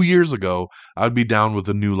 2 years ago, I'd be down with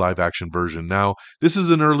a new live action version. Now, this is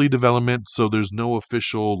an early development, so there's no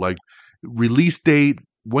official release date,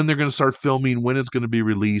 when they're going to start filming, when it's going to be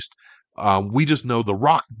released. We just know The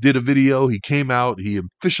Rock did a video. He came out. He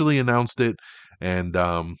officially announced it. And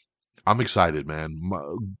I'm excited, man.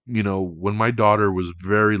 When my daughter was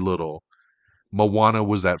very little, Moana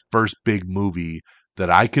was that first big movie that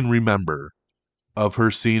I can remember of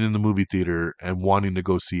her seeing in the movie theater and wanting to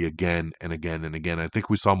go see again and again and again. I think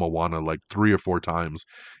we saw Moana like 3 or 4 times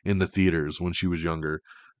in the theaters when she was younger.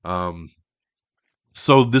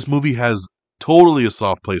 So this movie has totally a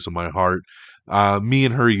soft place in my heart. Me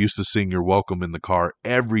and her used to sing You're Welcome in the car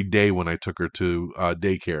every day when I took her to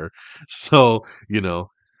daycare. So, that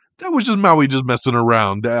was just Maui just messing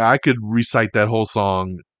around. I could recite that whole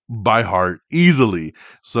song by heart easily.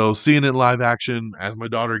 So seeing it live action as my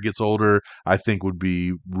daughter gets older, I think would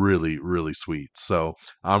be really, really sweet. So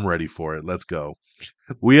I'm ready for it. Let's go.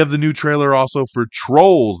 We have the new trailer also for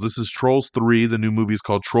Trolls. This is Trolls 3. The new movie is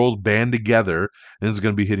called Trolls Band Together, and it's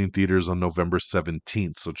going to be hitting theaters on November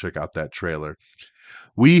 17th. So check out that trailer.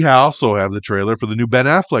 We also have the trailer for the new Ben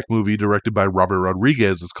Affleck movie directed by Robert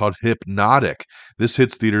Rodriguez. It's called Hypnotic. This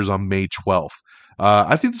hits theaters on May 12th.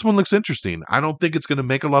 I think this one looks interesting. I don't think it's going to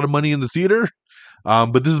make a lot of money in the theater,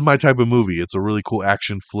 but this is my type of movie. It's a really cool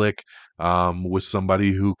action flick with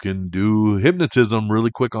somebody who can do hypnotism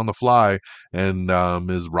really quick on the fly and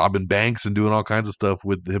is robbing banks and doing all kinds of stuff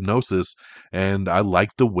with hypnosis. And I like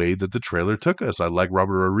the way that the trailer took us. I like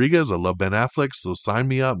Robert Rodriguez. I love Ben Affleck. So sign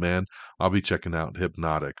me up, man. I'll be checking out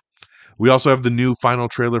Hypnotic. We also have the new final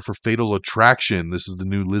trailer for Fatal Attraction. This is the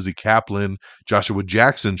new Lizzie Kaplan, Joshua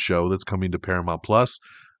Jackson show that's coming to Paramount Plus.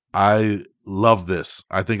 I love this.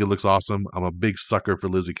 I think it looks awesome. I'm a big sucker for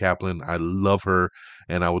Lizzie Kaplan. I love her,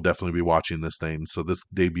 and I will definitely be watching this thing. So this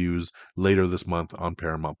debuts later this month on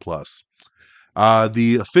Paramount Plus.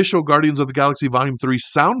 The official Guardians of the Galaxy Volume 3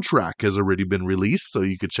 soundtrack has already been released, so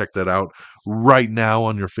you can check that out right now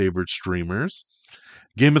on your favorite streamers.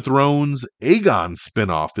 Game of Thrones Aegon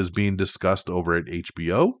spinoff is being discussed over at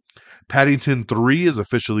HBO. Paddington 3 is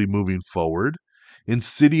officially moving forward.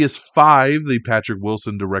 Insidious 5, the Patrick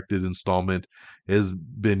Wilson directed installment, has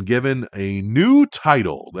been given a new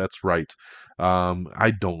title. That's right.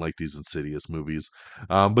 I don't like these Insidious movies.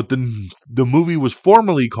 But the movie was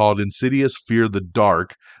formerly called Insidious Fear the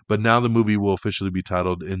Dark, but now the movie will officially be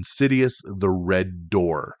titled Insidious The Red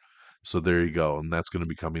Door. So there you go. And that's going to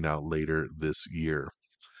be coming out later this year.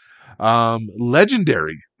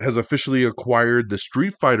 Legendary has officially acquired the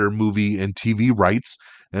Street Fighter movie and TV rights.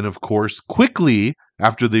 And of course, quickly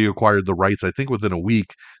after they acquired the rights, I think within a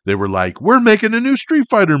week, they were like, we're making a new Street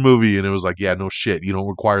Fighter movie. And it was like, yeah, no shit. You don't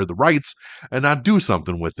require the rights and not do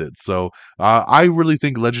something with it. So I really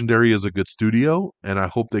think Legendary is a good studio, and I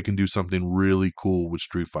hope they can do something really cool with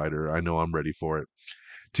Street Fighter. I know I'm ready for it.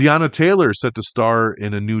 Tiana Taylor set to star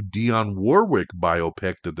in a new Dionne Warwick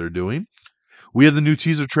biopic that they're doing. We have the new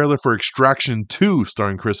teaser trailer for Extraction 2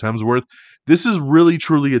 starring Chris Hemsworth. This is really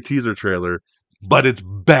truly a teaser trailer, but it's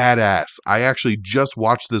badass. I actually just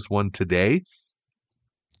watched this one today.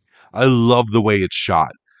 I love the way it's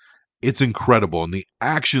shot. It's incredible, and the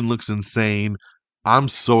action looks insane. I'm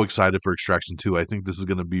so excited for Extraction 2. I think this is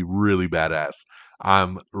going to be really badass.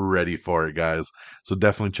 I'm ready for it, guys. So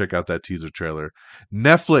definitely check out that teaser trailer.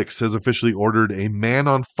 Netflix has officially ordered a Man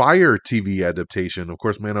on Fire TV adaptation. Of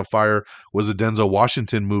course, Man on Fire was a Denzel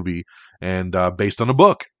Washington movie and based on a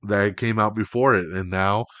book that came out before it. And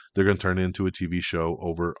now they're going to turn it into a TV show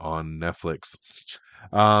over on Netflix.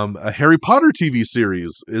 A Harry Potter TV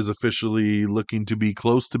series is officially looking to be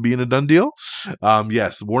close to being a done deal.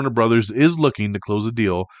 Yes, Warner Brothers is looking to close a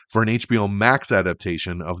deal for an HBO Max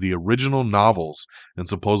adaptation of the original novels, and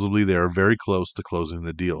supposedly they are very close to closing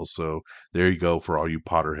the deal. So there you go for all you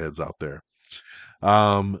Potterheads out there.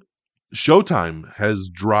 Showtime has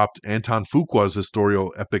dropped Anton Fuqua's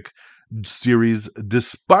historical epic series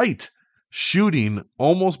despite shooting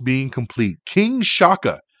almost being complete. King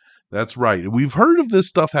Shaka. That's right. We've heard of this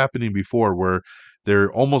stuff happening before where they're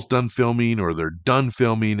almost done filming or they're done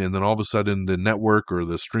filming, and then all of a sudden the network or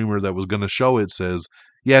the streamer that was going to show it says,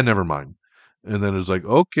 yeah, never mind. And then it's like,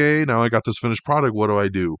 okay, now I got this finished product. What do I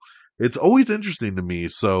do? It's always interesting to me.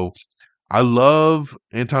 So I love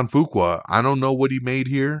Anton Fuqua. I don't know what he made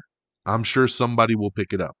here. I'm sure somebody will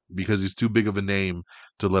pick it up because he's too big of a name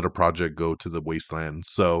to let a project go to the wasteland.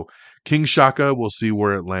 So King Shaka, we'll see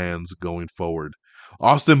where it lands going forward.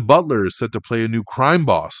 Austin Butler is set to play a new crime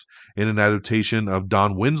boss in an adaptation of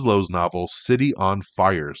Don Winslow's novel City on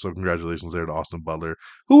Fire. So congratulations there to Austin Butler,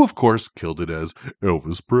 who of course killed it as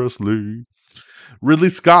Elvis Presley. Ridley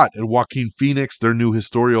Scott and Joaquin Phoenix, their new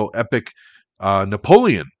historical epic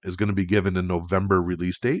Napoleon is going to be given a November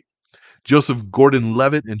release date. Joseph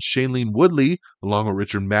Gordon-Levitt and Shailene Woodley, along with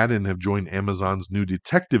Richard Madden, have joined Amazon's new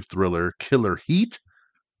detective thriller Killer Heat.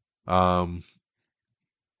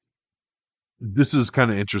 This is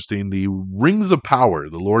kind of interesting. The Rings of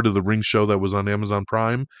Power, the Lord of the Rings show that was on Amazon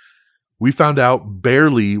Prime, we found out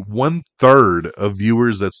barely 1/3 of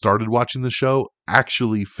viewers that started watching the show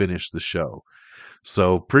actually finished the show.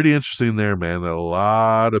 So pretty interesting there, man, that a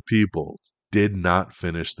lot of people did not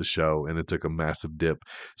finish the show, and it took a massive dip,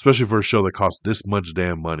 especially for a show that cost this much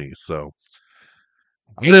damn money. So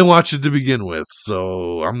I didn't watch it to begin with,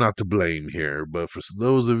 so I'm not to blame here. But for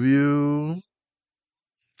those of you,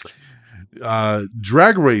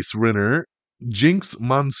 Drag Race winner Jinx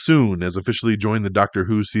Monsoon has officially joined the Doctor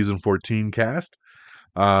Who season 14 cast.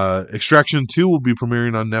 Extraction 2 will be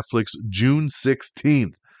premiering on Netflix June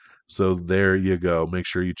 16th. So there you go. Make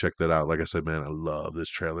sure you check that out. Like I said, man, I love this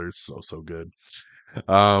trailer. It's so good.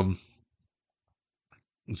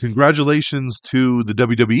 Congratulations to the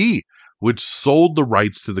WWE, which sold the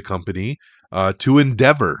rights to the company to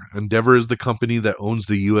Endeavor. Endeavor is the company that owns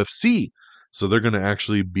the UFC. So they're going to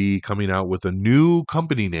actually be coming out with a new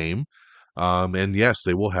company name. And yes,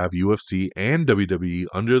 they will have UFC and WWE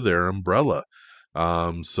under their umbrella.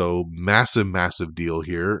 So massive deal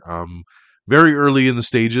here. Very early in the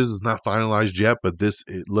stages. It's not finalized yet, but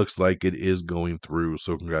it looks like it is going through.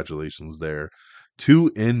 So congratulations there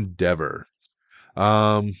to Endeavor.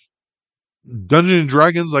 Dungeons and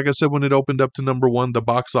Dragons, like I said, when it opened up to number 1, the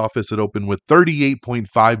box office, it opened with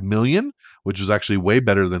 38.5 million, which is actually way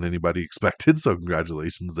better than anybody expected. So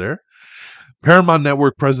congratulations there. Paramount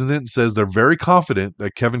Network president says they're very confident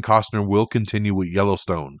that Kevin Costner will continue with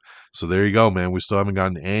Yellowstone. So there you go, man. We still haven't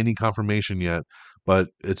gotten any confirmation yet, but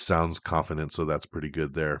it sounds confident. So that's pretty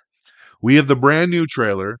good there. We have the brand new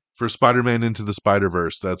trailer for Spider-Man Into the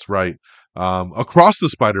Spider-Verse. That's right. Across the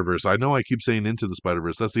Spider-Verse. I know I keep saying Into the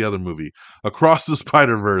Spider-Verse. That's the other movie. Across the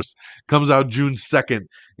Spider-Verse comes out June 2nd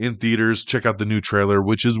in theaters. Check out the new trailer,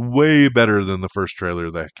 which is way better than the first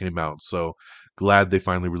trailer that came out. So glad they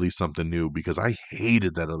finally released something new because I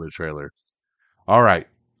hated that other trailer. All right.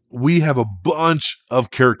 we have a bunch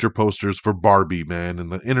of character posters for Barbie, man,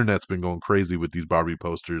 and the internet's been going crazy with these Barbie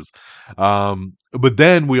posters. But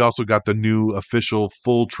then we also got the new official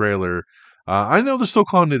full trailer. I know they're still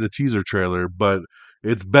calling it a teaser trailer, but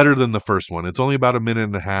it's better than the first one. It's only about a minute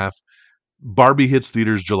and a half. Barbie hits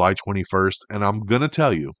theaters July 21st, and I'm gonna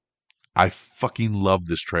tell you, I fucking love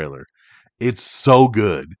this trailer. It's so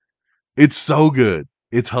good. It's so good.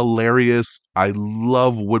 It's hilarious. I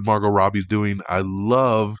love what Margot Robbie's doing. I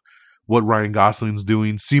love what Ryan Gosling's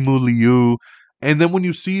doing. Simu Liu. And then when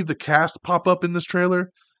you see the cast pop up in this trailer,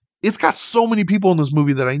 it's got so many people in this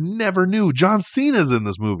movie that I never knew. John Cena's in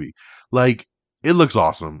this movie. Like, it looks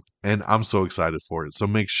awesome. And I'm so excited for it. So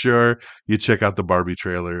make sure you check out the Barbie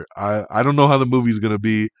trailer. I don't know how the movie's going to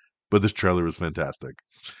be, but this trailer is fantastic.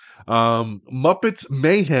 Muppets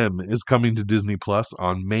Mayhem is coming to Disney Plus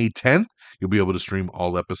on May 10th. You'll be able to stream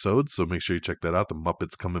all episodes, so make sure you check that out. The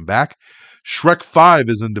Muppets coming back. Shrek 5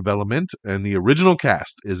 is in development, and the original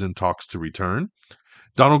cast is in talks to return.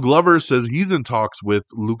 Donald Glover says he's in talks with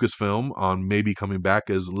Lucasfilm on maybe coming back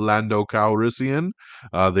as Lando Calrissian.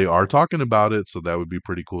 They are talking about it, so that would be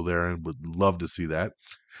pretty cool there, and would love to see that.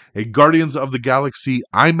 A Guardians of the Galaxy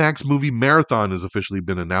IMAX movie marathon has officially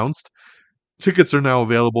been announced. Tickets are now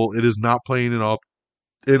available. It is not playing in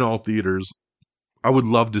all theaters. I would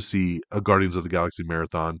love to see a Guardians of the Galaxy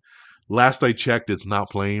marathon. Last I checked, it's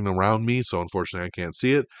not playing around me, so unfortunately I can't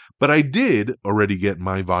see it. But I did already get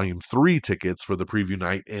my Volume 3 tickets for the preview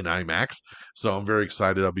night in IMAX, so I'm very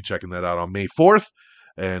excited. I'll be checking that out on May 4th.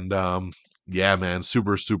 And yeah, man,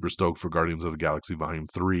 super, super stoked for Guardians of the Galaxy Volume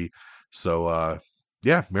 3. So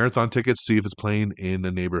yeah, marathon tickets, see if it's playing in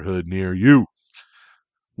a neighborhood near you.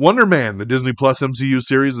 Wonder Man, the Disney Plus MCU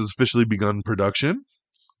series, has officially begun production.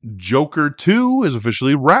 Joker 2 is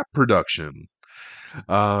officially wrap production.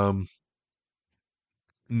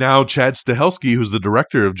 Now Chad Stahelski, who's the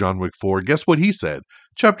director of John Wick 4, guess what he said?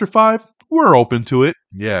 Chapter 5, we're open to it.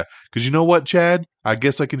 Yeah, because you know what, Chad? I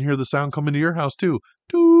guess I can hear the sound coming to your house too.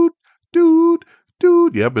 Dude, dude,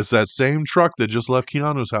 dude. Yep, it's that same truck that just left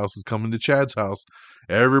Keanu's house is coming to Chad's house.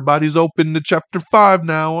 Everybody's open to Chapter 5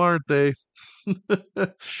 now, aren't they?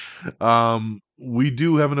 We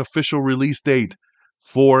do have an official release date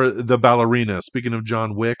for The Ballerina. Speaking of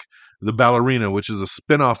John Wick, The Ballerina, which is a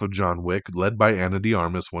spin-off of John Wick, led by Ana de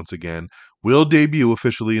Armas once again, will debut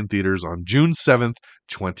officially in theaters on June 7th,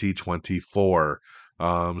 2024.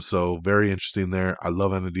 So very interesting there. I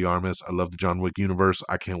love Ana de Armas. I love the John Wick universe.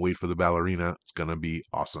 I can't wait for The Ballerina. It's going to be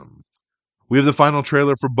awesome. We have the final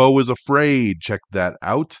trailer for Beau is Afraid. Check that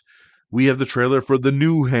out. We have the trailer for The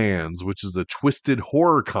New Hands, which is a twisted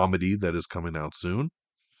horror comedy that is coming out soon.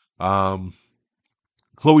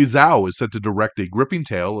 Chloe Zhao is set to direct a gripping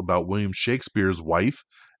tale about William Shakespeare's wife,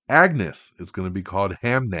 Agnes. It's going to be called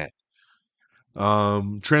Hamnet.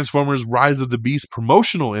 Transformers Rise of the Beast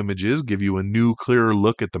promotional images give you a new, clearer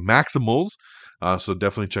look at the Maximals. So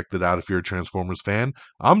definitely check that out if you're a Transformers fan.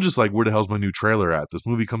 I'm just like, where the hell's my new trailer at? This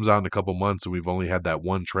movie comes out in a couple months and we've only had that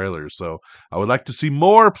one trailer. So I would like to see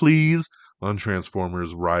more, please, on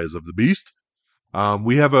Transformers Rise of the Beast.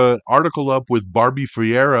 We have an article up with Barbie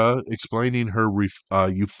Ferreira explaining her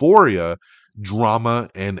Euphoria drama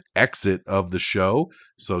and exit of the show.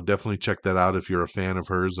 So definitely check that out if you're a fan of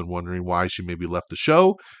hers and wondering why she maybe left the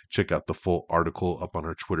show. Check out the full article up on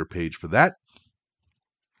her Twitter page for that.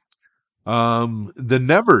 The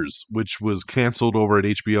Nevers, which was canceled over at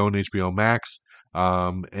HBO and HBO Max,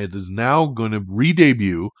 it is now going to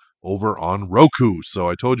re-debut over on Roku. So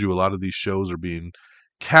I told you a lot of these shows are being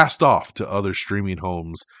cast off to other streaming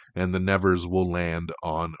homes, and The Nevers will land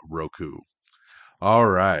on Roku. All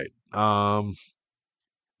right.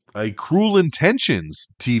 A Cruel Intentions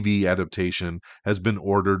TV adaptation has been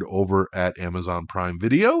ordered over at Amazon Prime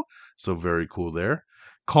Video. So very cool there.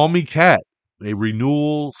 Call Me Kat, a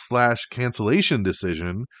renewal / cancellation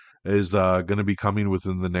decision is going to be coming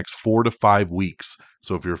within the next 4 to 5 weeks.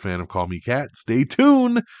 So if you're a fan of Call Me Kat, stay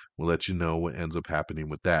tuned. We'll let you know what ends up happening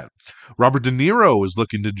with that. Robert De Niro is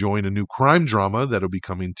looking to join a new crime drama that'll be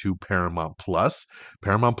coming to Paramount Plus.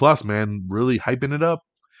 Paramount Plus, man, really hyping it up.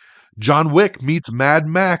 John Wick meets Mad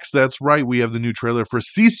Max. That's right. We have the new trailer for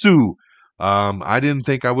Sisu. I didn't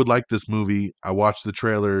think I would like this movie. I watched the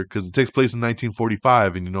trailer because it takes place in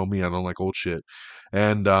 1945, and you know me, I don't like old shit.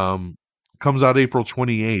 And comes out April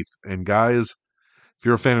 28th. And guys, if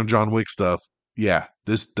you're a fan of John Wick stuff, yeah,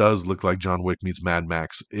 this does look like John Wick meets Mad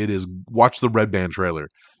Max. It is. Watch the Red Band trailer.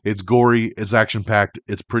 It's gory. It's action-packed.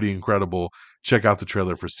 It's pretty incredible. Check out the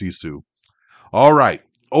trailer for Sisu. All right.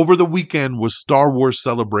 Over the weekend was Star Wars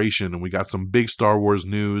Celebration, and we got some big Star Wars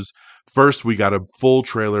news. First, we got a full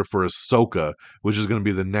trailer for Ahsoka, which is going to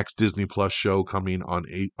be the next Disney Plus show coming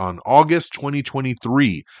on August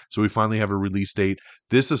 2023. So we finally have a release date.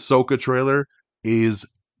 This Ahsoka trailer is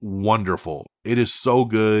wonderful. It is so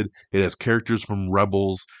good. It has characters from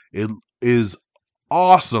Rebels. It is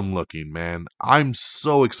awesome looking, man. I'm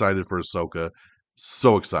so excited for Ahsoka.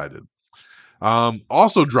 So excited.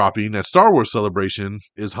 Also dropping at Star Wars Celebration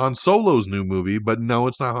is Han Solo's new movie, but no,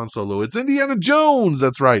 it's not Han Solo. It's Indiana Jones.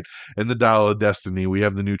 That's right. And the Dial of Destiny. We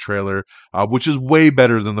have the new trailer, which is way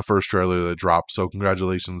better than the first trailer that dropped. So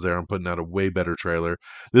congratulations there on putting out a way better trailer.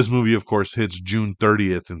 This movie, of course, hits June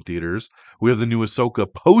 30th in theaters. We have the new Ahsoka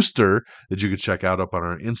poster that you can check out up on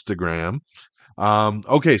our Instagram.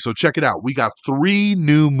 Okay, so check it out. We got 3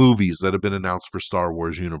 new movies that have been announced for Star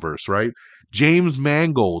Wars universe, right? James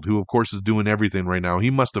Mangold, who of course is doing everything right now, he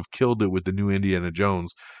must have killed it with the new Indiana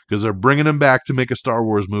Jones because they're bringing him back to make a Star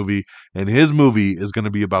Wars movie, and his movie is going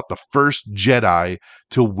to be about the first Jedi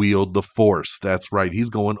to wield the Force. That's right. He's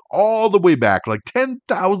going all the way back, like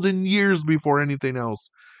 10,000 years before anything else.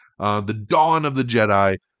 The dawn of the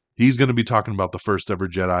Jedi. He's going to be talking about the first ever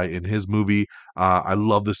Jedi in his movie. I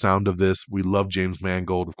love the sound of this. We love James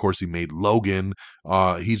Mangold. Of course, he made Logan.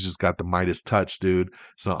 He's just got the Midas touch, dude.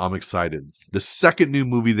 So I'm excited. The second new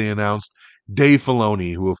movie they announced, Dave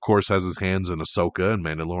Filoni, who of course has his hands in Ahsoka and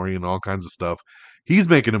Mandalorian and all kinds of stuff. He's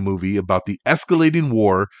making a movie about the escalating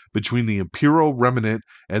war between the Imperial Remnant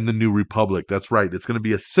and the New Republic. That's right. It's going to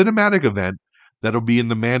be a cinematic event that'll be in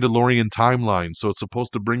the Mandalorian timeline. So it's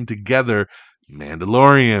supposed to bring together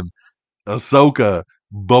Mandalorian, Ahsoka,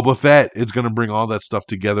 Boba Fett. It's going to bring all that stuff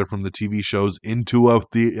together from the TV shows into a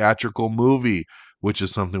theatrical movie, which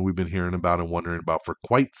is something we've been hearing about and wondering about for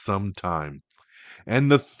quite some time. And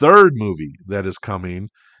the third movie that is coming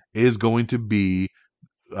is going to be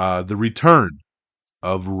the return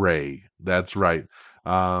of Rey. That's right.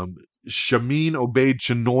 Shamin Obaid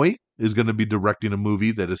Chinoy is going to be directing a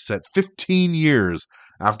movie that is set 15 years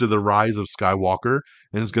after the rise of Skywalker,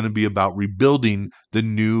 and it's going to be about rebuilding the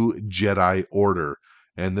new Jedi Order.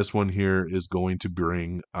 And this one here is going to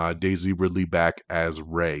bring Daisy Ridley back as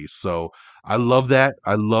Rey. So I love that.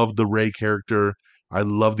 I love the Rey character. I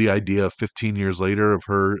love the idea of 15 years later of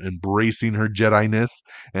her embracing her Jedi-ness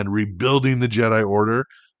and rebuilding the Jedi Order.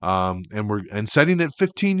 And setting it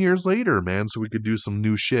 15 years later, man, so we could do some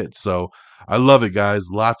new shit. So I love it, guys.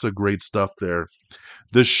 Lots of great stuff there.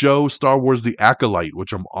 The show Star Wars The Acolyte,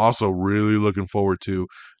 which I'm also really looking forward to.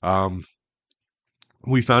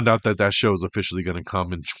 We found out that show is officially going to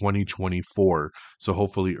come in 2024. So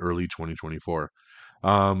hopefully early 2024.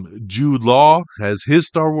 Jude Law has his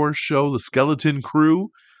Star Wars show, The Skeleton Crew,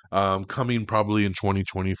 coming probably in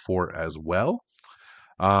 2024 as well.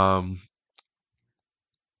 We're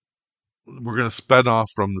going to spin off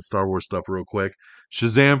from the Star Wars stuff real quick.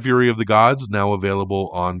 Shazam! Fury of the Gods, now available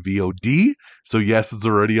on VOD. So yes, it's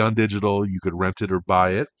already on digital. You could rent it or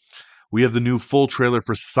buy it. We have the new full trailer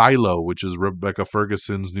for Silo, which is Rebecca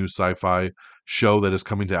Ferguson's new sci-fi show that is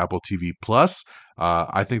coming to Apple TV+.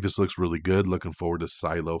 I think this looks really good. Looking forward to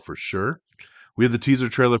Silo for sure. We have the teaser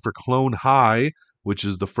trailer for Clone High, which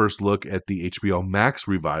is the first look at the HBO Max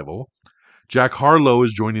revival. Jack Harlow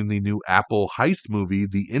is joining the new Apple heist movie,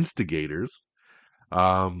 The Instigators.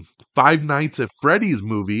 Five Nights at Freddy's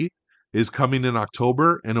movie is coming in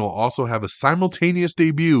October, and it will also have a simultaneous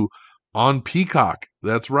debut on Peacock.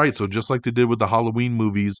 That's right. So just like they did with the Halloween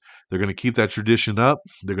movies, they're going to keep that tradition up.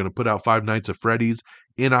 They're going to put out Five Nights at Freddy's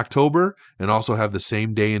in October and also have the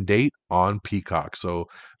same day and date on Peacock. So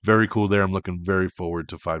very cool there. I'm looking very forward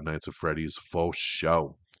to Five Nights at Freddy's full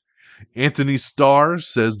show. Anthony Starr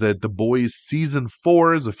says that The Boys Season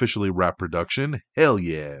 4 is officially wrapped production. Hell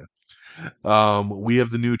yeah. We have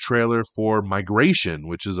the new trailer for Migration,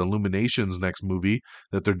 which is Illumination's next movie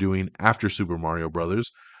that they're doing after Super Mario Brothers.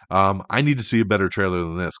 I need to see a better trailer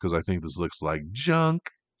than this because I think this looks like junk.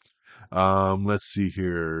 Let's see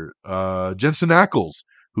here. Jensen Ackles,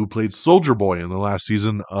 who played Soldier Boy in the last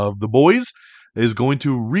season of The Boys, is going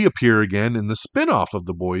to reappear again in the spin-off of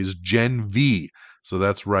The Boys, Gen V. So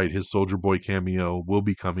that's right, his Soldier Boy cameo will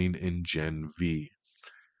be coming in Gen V.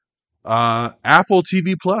 Apple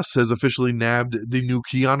TV Plus has officially nabbed the new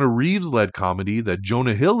Keanu Reeves-led comedy that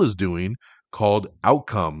Jonah Hill is doing called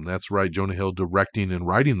Outcome. That's right, Jonah Hill directing and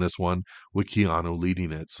writing this one with Keanu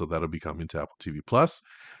leading it. So that'll be coming to Apple TV Plus.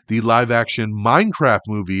 The live-action Minecraft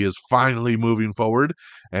movie is finally moving forward,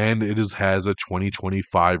 and it has a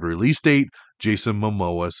 2025 release date. Jason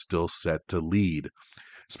Momoa is still set to lead.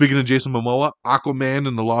 Speaking of Jason Momoa, Aquaman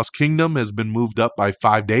and the Lost Kingdom has been moved up by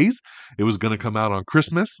 5 days. It was going to come out on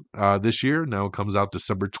Christmas this year. Now it comes out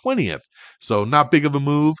December 20th. So not big of a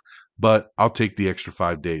move, but I'll take the extra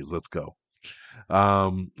 5 days. Let's go.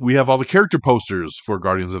 We have all the character posters for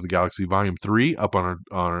Guardians of the Galaxy Volume 3 up on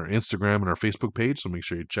our Instagram and our Facebook page, so make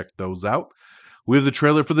sure you check those out. We have the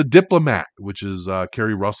trailer for The Diplomat, which is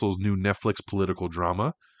Kerry Russell's new Netflix political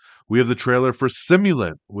drama. We have the trailer for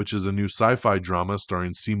Simulant, which is a new sci-fi drama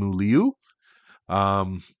starring Simu Liu.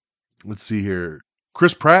 Let's see here.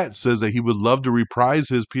 Chris Pratt says that he would love to reprise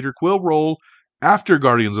his Peter Quill role after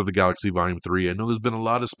Guardians of the Galaxy Volume 3. I know there's been a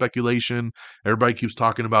lot of speculation. Everybody keeps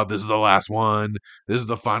talking about this is the last one. This is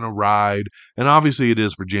the final ride. And obviously it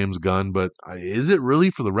is for James Gunn, but is it really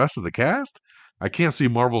for the rest of the cast? I can't see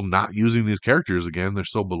Marvel not using these characters again. They're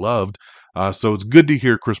so beloved. So it's good to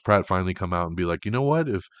hear Chris Pratt finally come out and be like, you know what?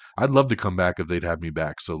 I'd love to come back if they'd have me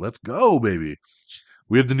back. So let's go, baby.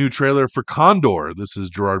 We have the new trailer for Condor. This is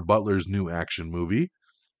Gerard Butler's new action movie.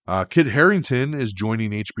 Kit Harington is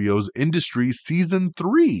joining HBO's Industry Season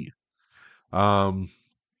 3.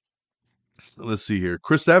 Let's see here.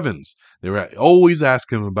 Chris Evans. They were always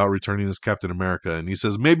ask him about returning as Captain America, and he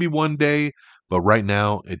says maybe one day, but right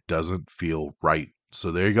now it doesn't feel right.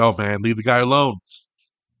 So there you go, man. Leave the guy alone.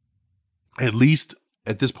 At least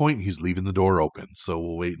at this point, he's leaving the door open. So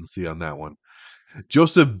we'll wait and see on that one.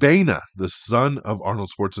 Joseph Baena, the son of Arnold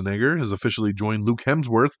Schwarzenegger, has officially joined Luke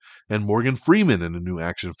Hemsworth and Morgan Freeman in a new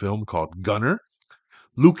action film called Gunner.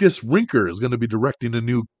 Lucas Rinker is going to be directing a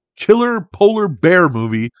new killer polar bear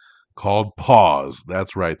movie called Pause.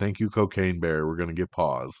 That's right. Thank you, Cocaine Bear. We're going to get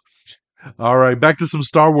Pause. All right, back to some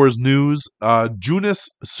Star Wars news. Joonas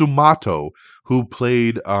Sumato, who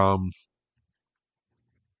played... Oh,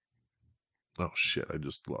 shit. I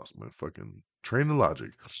just lost my fucking train of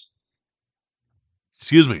logic.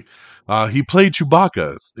 Excuse me. He played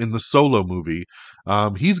Chewbacca in the Solo movie.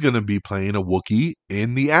 He's going to be playing a Wookiee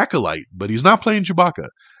in The Acolyte, but he's not playing Chewbacca,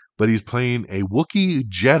 but he's playing a Wookiee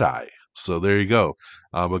Jedi. So there you go.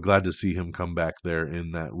 But glad to see him come back there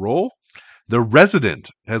in that role. The Resident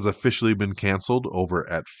has officially been canceled over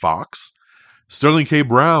at Fox. Sterling K.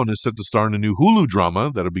 Brown is set to star in a new Hulu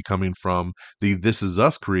drama that'll be coming from the This Is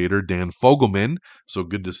Us creator, Dan Fogelman. So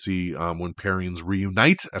good to see when pairings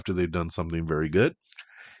reunite after they've done something very good.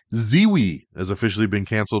 Ziwi has officially been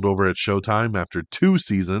canceled over at Showtime after 2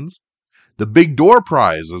 seasons. The Big Door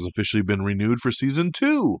Prize has officially been renewed for season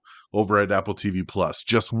 2 over at Apple TV Plus.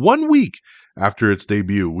 Just 1 week after its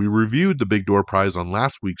debut. We reviewed the Big Door Prize on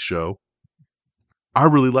last week's show. I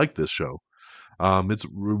really like this show. It's a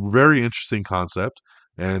very interesting concept,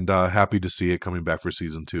 and happy to see it coming back for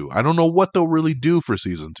season 2. I don't know what they'll really do for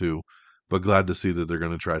season 2, but glad to see that they're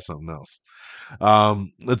going to try something else.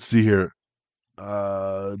 Let's see here.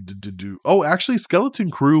 Actually, Skeleton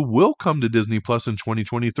Crew will come to Disney Plus in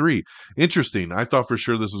 2023. Interesting. I thought for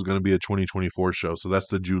sure this was going to be a 2024 show, so that's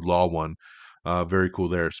the Jude Law one. Very cool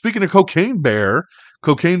there. Speaking of Cocaine Bear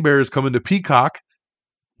is coming to Peacock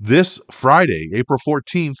this Friday, April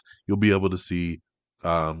 14th. You'll be able to see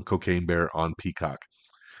Cocaine Bear on Peacock.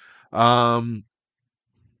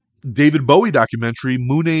 David Bowie documentary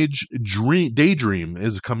Moon Age Daydream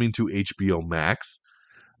is coming to HBO Max.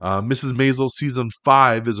 Mrs. Maisel season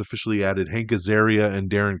 5 has officially added Hank Azaria and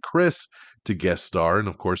Darren Criss to guest star, and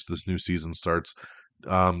of course this new season starts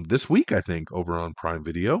this week, I think, over on Prime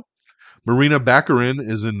Video. Marina Baccarin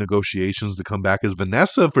is in negotiations to come back as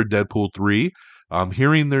Vanessa for Deadpool 3. I'm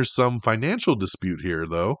hearing there's some financial dispute here,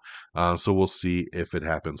 though, so we'll see if it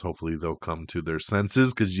happens. Hopefully they'll come to their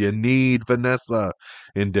senses, because you need Vanessa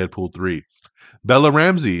in Deadpool 3. Bella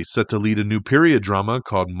Ramsey set to lead a new period drama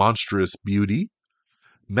called Monstrous Beauty.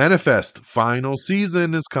 Manifest final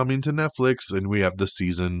season is coming to Netflix, and we have the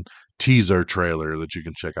season teaser trailer that you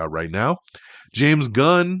can check out right now. James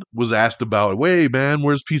Gunn was asked about, wait, man,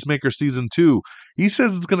 where's Peacemaker season 2? He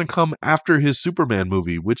says it's going to come after his Superman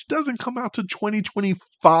movie, which doesn't come out to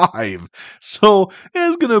 2025. So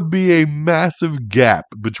there's going to be a massive gap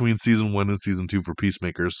between season 1 and season 2 for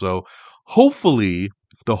Peacemaker. So hopefully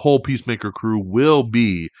the whole Peacemaker crew will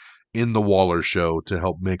be in the Waller show to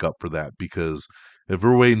help make up for that, because if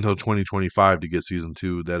we're waiting until 2025 to get season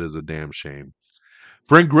 2, that is a damn shame.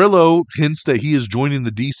 Frank Grillo hints that he is joining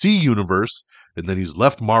the DC universe and that he's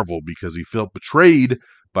left Marvel because he felt betrayed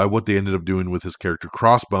by what they ended up doing with his character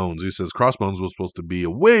Crossbones. He says Crossbones was supposed to be a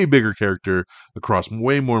way bigger character across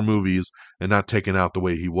way more movies and not taken out the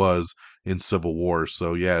way he was in Civil War.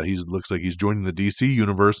 So yeah, he looks like he's joining the DC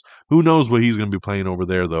universe. Who knows what he's going to be playing over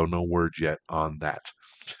there, though. No word yet on that.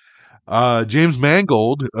 James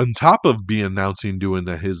Mangold, on top of announcing doing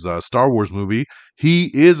his Star Wars movie,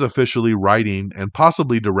 he is officially writing and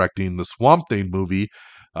possibly directing the Swamp Thing movie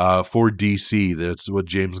for DC. That's what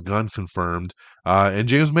James Gunn confirmed. And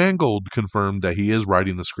James Mangold confirmed that he is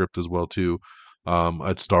writing the script as well, too.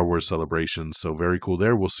 at Star Wars Celebration. So very cool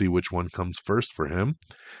there. We'll see which one comes first for him.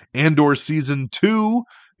 Andor Season 2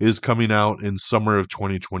 is coming out in summer of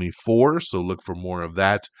 2024. So look for more of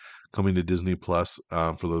that coming to Disney Plus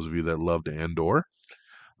for those of you that loved Andor.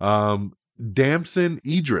 Damson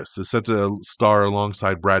Idris is set to star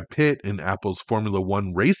alongside Brad Pitt in Apple's Formula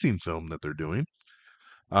One racing film that they're doing.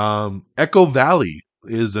 Echo Valley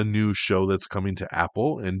is a new show that's coming to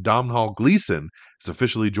Apple, and Domhnall Gleeson is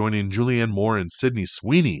officially joining Julianne Moore and Sydney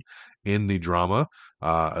Sweeney in the drama.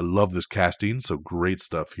 I love this casting, so great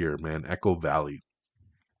stuff here, man. Echo Valley.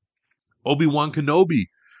 Obi-Wan Kenobi.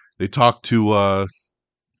 They talked to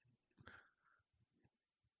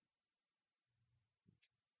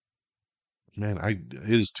man,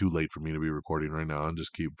 it is too late for me to be recording right now. I'll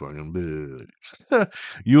just keep fucking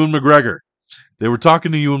Ewan McGregor. They were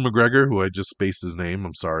talking to Ewan McGregor, who I just spaced his name.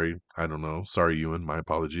 I'm sorry. I don't know. Sorry, Ewan. My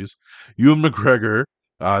apologies. Ewan McGregor.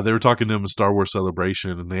 They were talking to him in Star Wars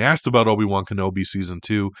Celebration, and they asked about Obi-Wan Kenobi Season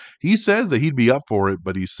 2. He said that he'd be up for it,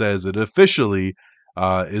 but he says it officially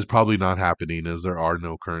is probably not happening as there are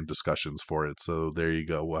no current discussions for it. So there you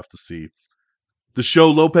go. We'll have to see. The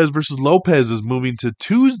show Lopez versus Lopez is moving to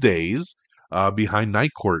Tuesdays behind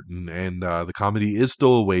Night Court, and the comedy is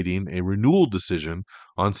still awaiting a renewal decision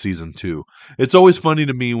on Season 2. It's always funny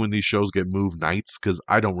to me when these shows get moved nights, because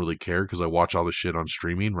I don't really care, because I watch all the shit on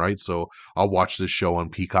streaming, right? So I'll watch this show on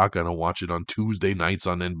Peacock, and I'll watch it on Tuesday nights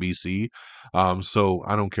on NBC. So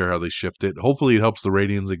I don't care how they shift it. Hopefully it helps the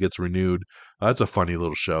ratings, it gets renewed. That's a funny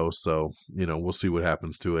little show, so, we'll see what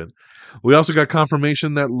happens to it. We also got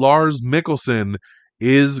confirmation that Lars Mikkelsen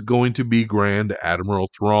is going to be Grand Admiral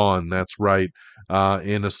Thrawn. That's right,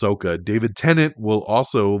 in Ahsoka. David Tennant will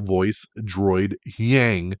also voice Droid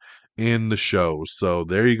Yang in the show. So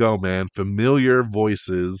there you go, man. Familiar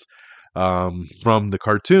voices from the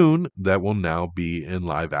cartoon that will now be in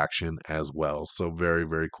live action as well. So very,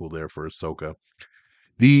 very cool there for Ahsoka.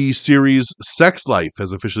 The series Sex Life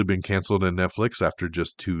has officially been canceled on Netflix after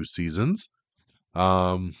just 2 seasons.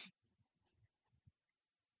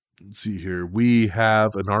 Let's see here. We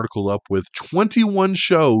have an article up with 21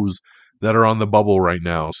 shows that are on the bubble right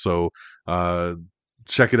now. So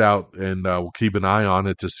check it out, and we'll keep an eye on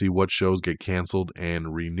it to see what shows get canceled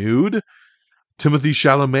and renewed. Timothy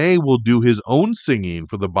Chalamet will do his own singing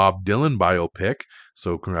for the Bob Dylan biopic.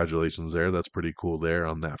 So congratulations there. That's pretty cool there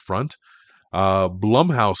on that front.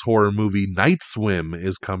 Blumhouse horror movie Night Swim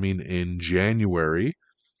is coming in January.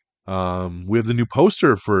 We have the new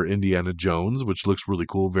poster for Indiana Jones, which looks really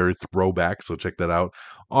cool, very throwback. So check that out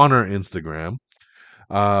on our Instagram.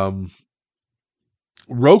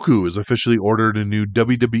 Roku has officially ordered a new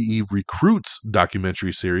WWE Recruits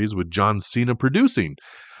documentary series with John Cena producing.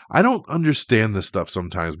 I don't understand this stuff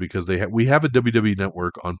sometimes because we have a WWE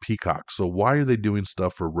network on Peacock. So why are they doing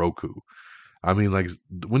stuff for Roku? I mean, like,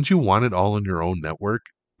 wouldn't you want it all on your own network?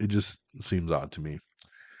 It just seems odd to me.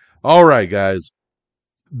 All right, guys.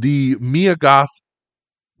 The Mia Goth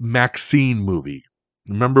Maxine movie.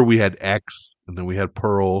 Remember, we had X, and then we had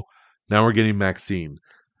Pearl. Now we're getting Maxine.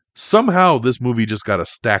 Somehow, this movie just got a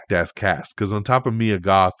stacked-ass cast, because on top of Mia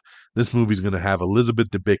Goth, this movie's going to have Elizabeth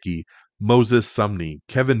Debicki, Moses Sumney,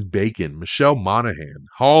 Kevin Bacon, Michelle Monaghan,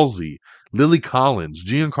 Halsey, Lily Collins,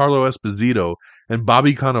 Giancarlo Esposito, and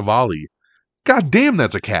Bobby Cannavale. God damn,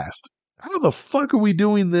 that's a cast. How the fuck are we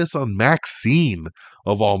doing this on Maxine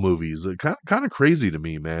of all movies? Kind of crazy to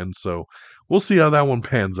me, man. So we'll see how that one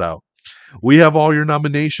pans out. We have all your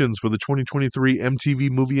nominations for the 2023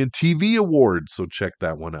 MTV Movie and TV Awards, so check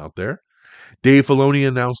that one out there. Dave Filoni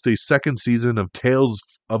announced a second season of Tales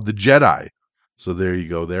of the Jedi. So there you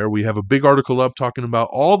go there. We have a big article up talking about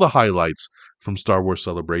all the highlights from Star Wars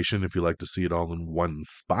Celebration if you like to see it all in one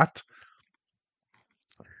spot.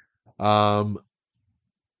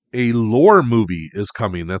 A lore movie is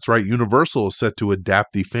coming. That's right. Universal is set to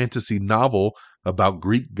adapt the fantasy novel about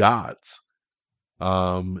Greek gods.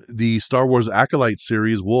 The Star Wars Acolyte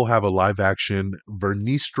series will have a live-action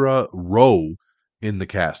Vernistra Rwoh in the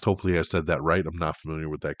cast. Hopefully I said that right. I'm not familiar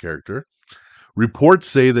with that character. Reports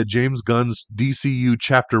say that James Gunn's DCU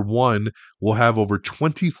Chapter 1 will have over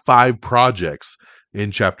 25 projects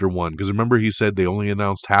in Chapter 1. Because remember, he said they only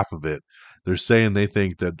announced half of it. They're saying they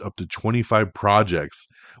think that up to 25 projects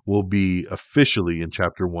will be officially in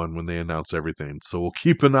Chapter 1 when they announce everything. So we'll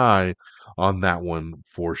keep an eye on that one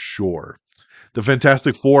for sure. The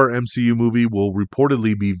Fantastic Four MCU movie will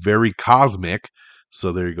reportedly be very cosmic.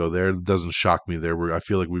 So there you go there. It doesn't shock me there. I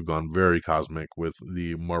feel like we've gone very cosmic with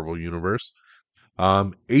the Marvel Universe.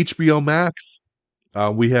 HBO Max,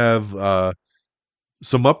 we have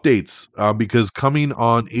some updates because coming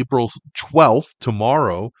on April 12th,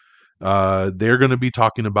 tomorrow, They're going to be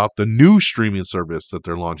talking about the new streaming service that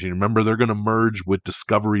they're launching. Remember, they're going to merge with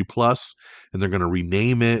Discovery Plus, and they're going to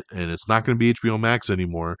rename it, and it's not going to be HBO Max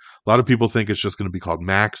anymore. A lot of people think it's just going to be called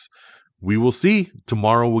Max. We will see.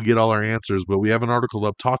 Tomorrow we'll get all our answers, but we have an article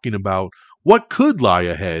up talking about what could lie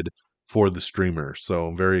ahead for the streamer. So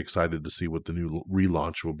I'm very excited to see what the new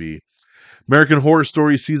relaunch will be. American Horror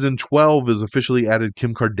Story Season 12 has officially added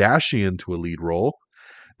Kim Kardashian to a lead role.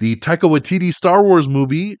 The Taika Waititi Star Wars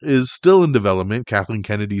movie is still in development. Kathleen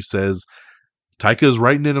Kennedy says Taika is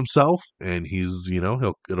writing it himself, and he's,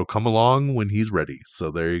 it'll come along when he's ready.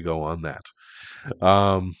 So there you go on that.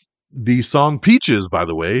 The song Peaches, by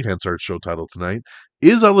the way, hence our show title tonight,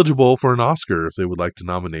 is eligible for an Oscar if they would like to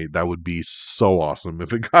nominate. That would be so awesome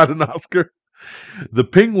if it got an Oscar. The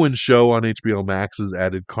Penguin Show on HBO Max has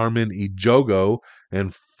added Carmen Ejogo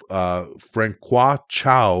and Francois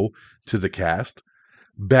Chow to the cast.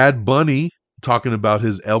 Bad Bunny, talking about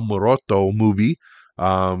his El Moroto movie,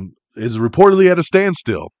 is reportedly at a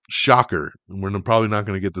standstill. Shocker. We're probably not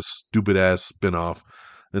going to get the stupid ass spinoff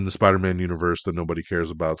in the Spider-Man universe that nobody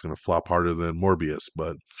cares about. It's going to flop harder than Morbius.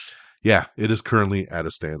 But yeah, it is currently at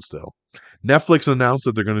a standstill. Netflix announced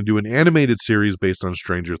that they're going to do an animated series based on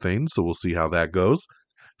Stranger Things, so we'll see how that goes.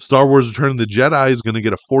 Star Wars Return of the Jedi is going to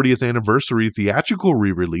get a 40th anniversary theatrical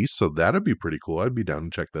re-release, so that'd be pretty cool. I'd be down to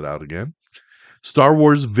check that out again. Star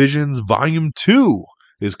Wars Visions Volume 2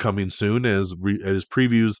 is coming soon as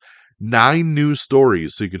previews 9 new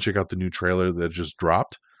stories, so you can check out the new trailer that just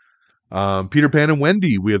dropped. Peter Pan and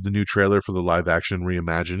Wendy, we have the new trailer for the live-action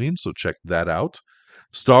reimagining, so check that out.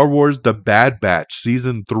 Star Wars The Bad Batch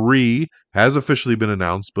Season 3 has officially been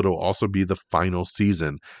announced, but it'll also be the final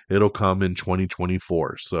season. It'll come in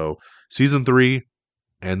 2024. So Season 3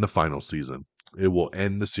 and the final season. It will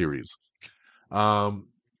end the series.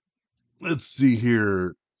 Let's see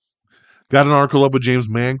here. Got an article up with James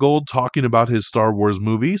Mangold talking about his Star Wars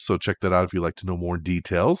movie, so check that out if you'd like to know more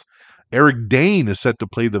details. Eric Dane is set to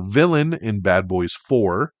play the villain in Bad Boys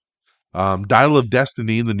 4. Dial of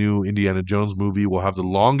Destiny, the new Indiana Jones movie, will have the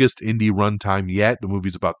longest indie runtime yet. The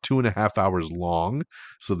movie's about 2.5 hours long,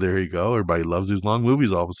 so there you go. Everybody loves these long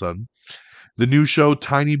movies all of a sudden. The new show,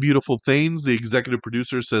 Tiny Beautiful Things, the executive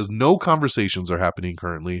producer says no conversations are happening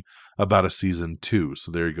currently about a season 2.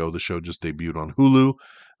 So there you go. The show just debuted on Hulu,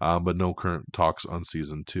 but no current talks on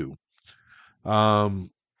season 2.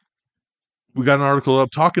 We got an article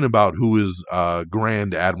up talking about who is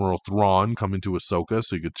Grand Admiral Thrawn coming to Ahsoka,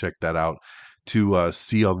 so you could check that out to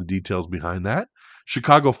see all the details behind that.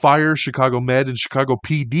 Chicago Fire, Chicago Med, and Chicago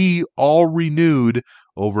PD all renewed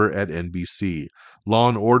over at NBC.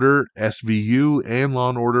 Law & Order, SVU, and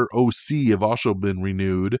Law & Order OC have also been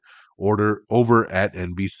renewed over at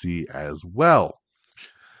NBC as well.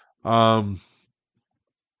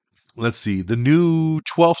 Let's see. The new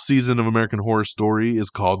 12th season of American Horror Story is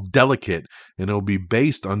called Delicate, and it'll be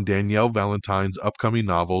based on Danielle Valentine's upcoming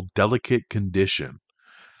novel, Delicate Condition.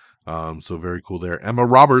 So very cool there. Emma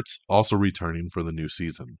Roberts also returning for the new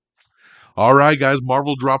season. All right, guys,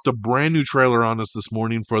 Marvel dropped a brand new trailer on us this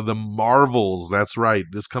morning for The Marvels. That's right.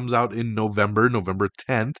 This comes out in November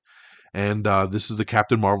 10th. And this is the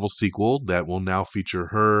Captain Marvel sequel that will now feature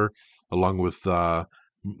her along with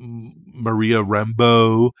Maria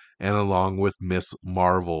Rambeau and along with Miss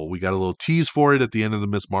Marvel. We got a little tease for it at the end of the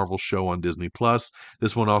Miss Marvel show on Disney Plus.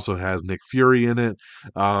 This one also has Nick Fury in it.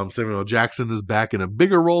 Samuel L. Jackson is back in a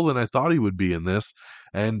bigger role than I thought he would be in this.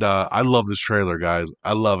 And I love this trailer, guys.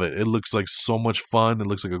 I love it. It looks like so much fun. It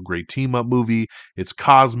looks like a great team-up movie. It's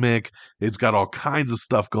cosmic. It's got all kinds of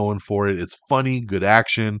stuff going for it. It's funny, good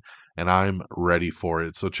action, and I'm ready for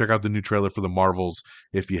it. So check out the new trailer for The Marvels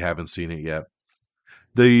if you haven't seen it yet.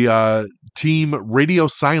 The team Radio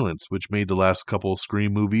Silence, which made the last couple of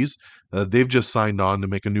Scream movies, they've just signed on to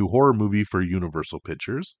make a new horror movie for Universal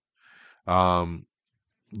Pictures.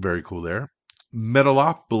 Very cool there.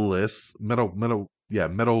 Metalocalypse,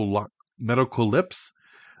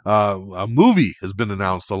 a movie has been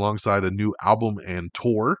announced alongside a new album and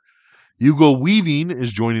tour. Hugo Weaving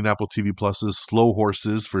is joining Apple TV Plus's Slow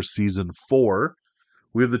Horses for season 4.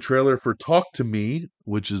 We have the trailer for Talk to Me,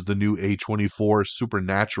 which is the new A24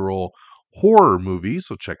 supernatural horror movie,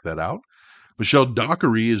 so check that out. Michelle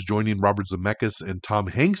Dockery is joining Robert Zemeckis and Tom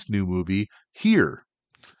Hanks' new movie, Here.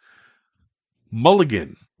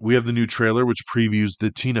 Mulligan, we have the new trailer, which previews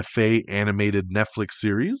the Tina Fey animated Netflix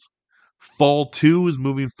series. Fall 2 is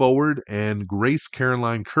moving forward, and Grace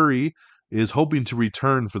Caroline Curry is hoping to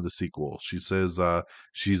return for the sequel. She says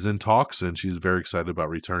she's in talks, and she's very excited about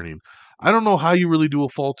returning. I don't know how you really do a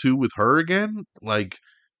Fall 2 with her again. Like,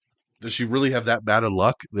 does she really have that bad of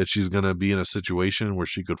luck that she's going to be in a situation where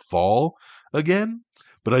she could fall again?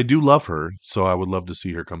 but I do love her, so I would love to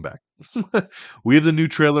see her come back. We have the new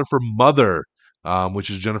trailer for Mother, which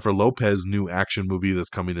is Jennifer Lopez's new action movie that's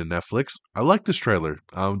coming to Netflix. I like this trailer.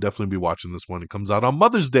 I'll definitely be watching this one. It comes out on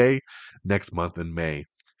Mother's Day next month in May.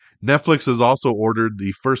 Netflix has also ordered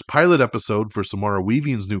the first pilot episode for Samara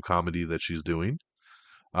Weaving's new comedy that she's doing.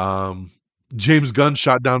 James Gunn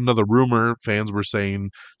shot down another rumor. Fans were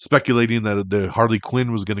speculating that the Harley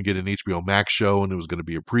Quinn was going to get an HBO Max show and it was going to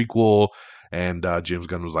be a prequel. And James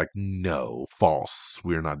Gunn was like, no, false.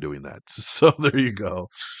 We're not doing that. So there you go.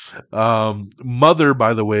 Mother,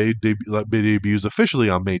 by the way, debuts officially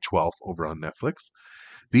on May 12th over on Netflix.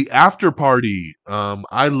 The After Party.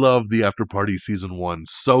 I love The After Party season 1.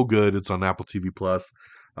 So good. It's on Apple TV Plus.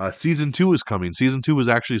 Season 2 is coming. Season 2 was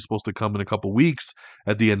actually supposed to come in a couple weeks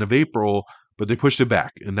at the end of April, but they pushed it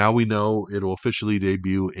back. And now we know it'll officially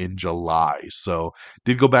debut in July. So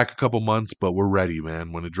did go back a couple months, but we're ready,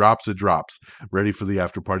 man. When it drops, it drops. Ready for the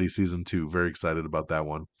After Party season 2. Very excited about that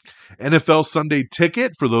one. NFL Sunday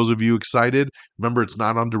Ticket, for those of you excited. Remember, it's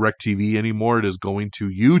not on DirecTV anymore. It is going to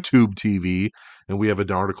YouTube TV. And we have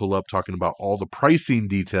an article up talking about all the pricing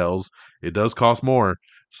details. It does cost more.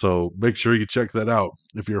 So make sure you check that out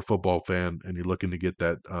if you're a football fan and you're looking to get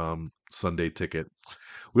that Sunday Ticket.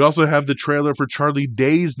 We also have the trailer for Charlie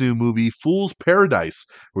Day's new movie, Fool's Paradise,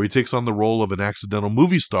 where he takes on the role of an accidental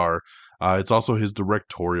movie star. It's also his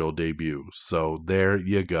directorial debut. So there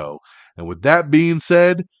you go. And with that being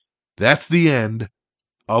said, that's the end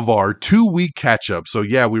of our 2-week catch-up. So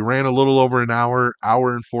yeah, we ran a little over an hour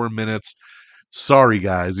and 4 minutes. Sorry,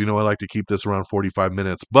 guys. I like to keep this around 45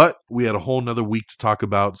 minutes, but we had a whole nother week to talk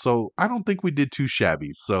about, so I don't think we did too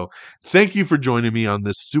shabby. So thank you for joining me on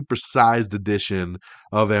this supersized edition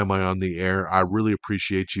of Am I on the Air? I really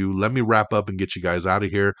appreciate you. Let me wrap up and get you guys out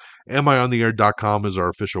of here. AmIOnTheAir.com is our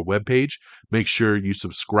official webpage. Make sure you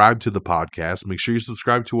subscribe to the podcast. Make sure you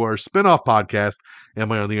subscribe to our spinoff podcast, Am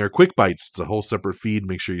I on the Air Quick Bites. It's a whole separate feed.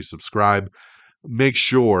 Make sure you subscribe. Make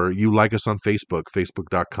sure you like us on Facebook,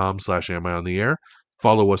 facebook.com/amiontheair.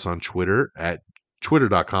 Follow us on Twitter at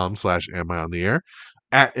twitter.com/amiontheair,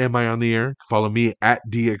 at amiontheair. Follow me at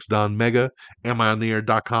dxdonmega,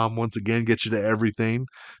 amiontheair.com. Once again, get you to everything.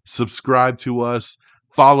 Subscribe to us.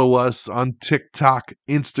 Follow us on TikTok,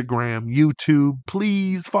 Instagram, YouTube.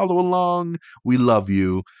 Please follow along. We love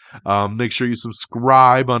you. Make sure you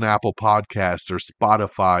subscribe on Apple Podcasts or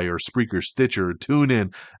Spotify or Spreaker, Stitcher,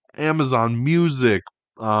 TuneIn, Amazon Music,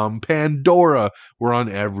 Pandora. We're on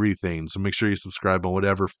everything. So make sure you subscribe on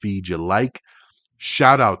whatever feed you like.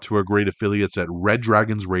 Shout out to our great affiliates at Red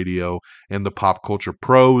Dragons Radio and the Pop Culture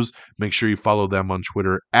Pros. Make sure you follow them on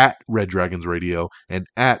Twitter at Red Dragons Radio and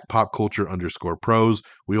at popculture_pros.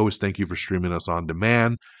 We always thank you for streaming us on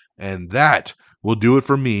demand. And that will do it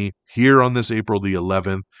for me here on this April the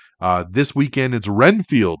 11th. This weekend, it's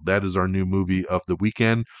Renfield. That is our new movie of the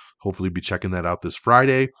weekend. Hopefully be checking that out this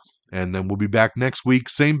Friday. And then we'll be back next week.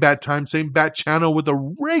 Same bat time, same bat channel with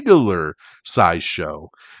a regular size show.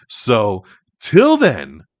 So till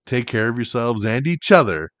then, take care of yourselves and each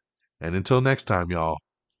other. And until next time, y'all.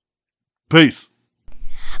 Peace.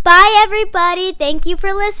 Bye, everybody. Thank you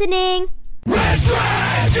for listening. Red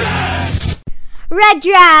Dragons! Red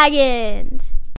Dragons!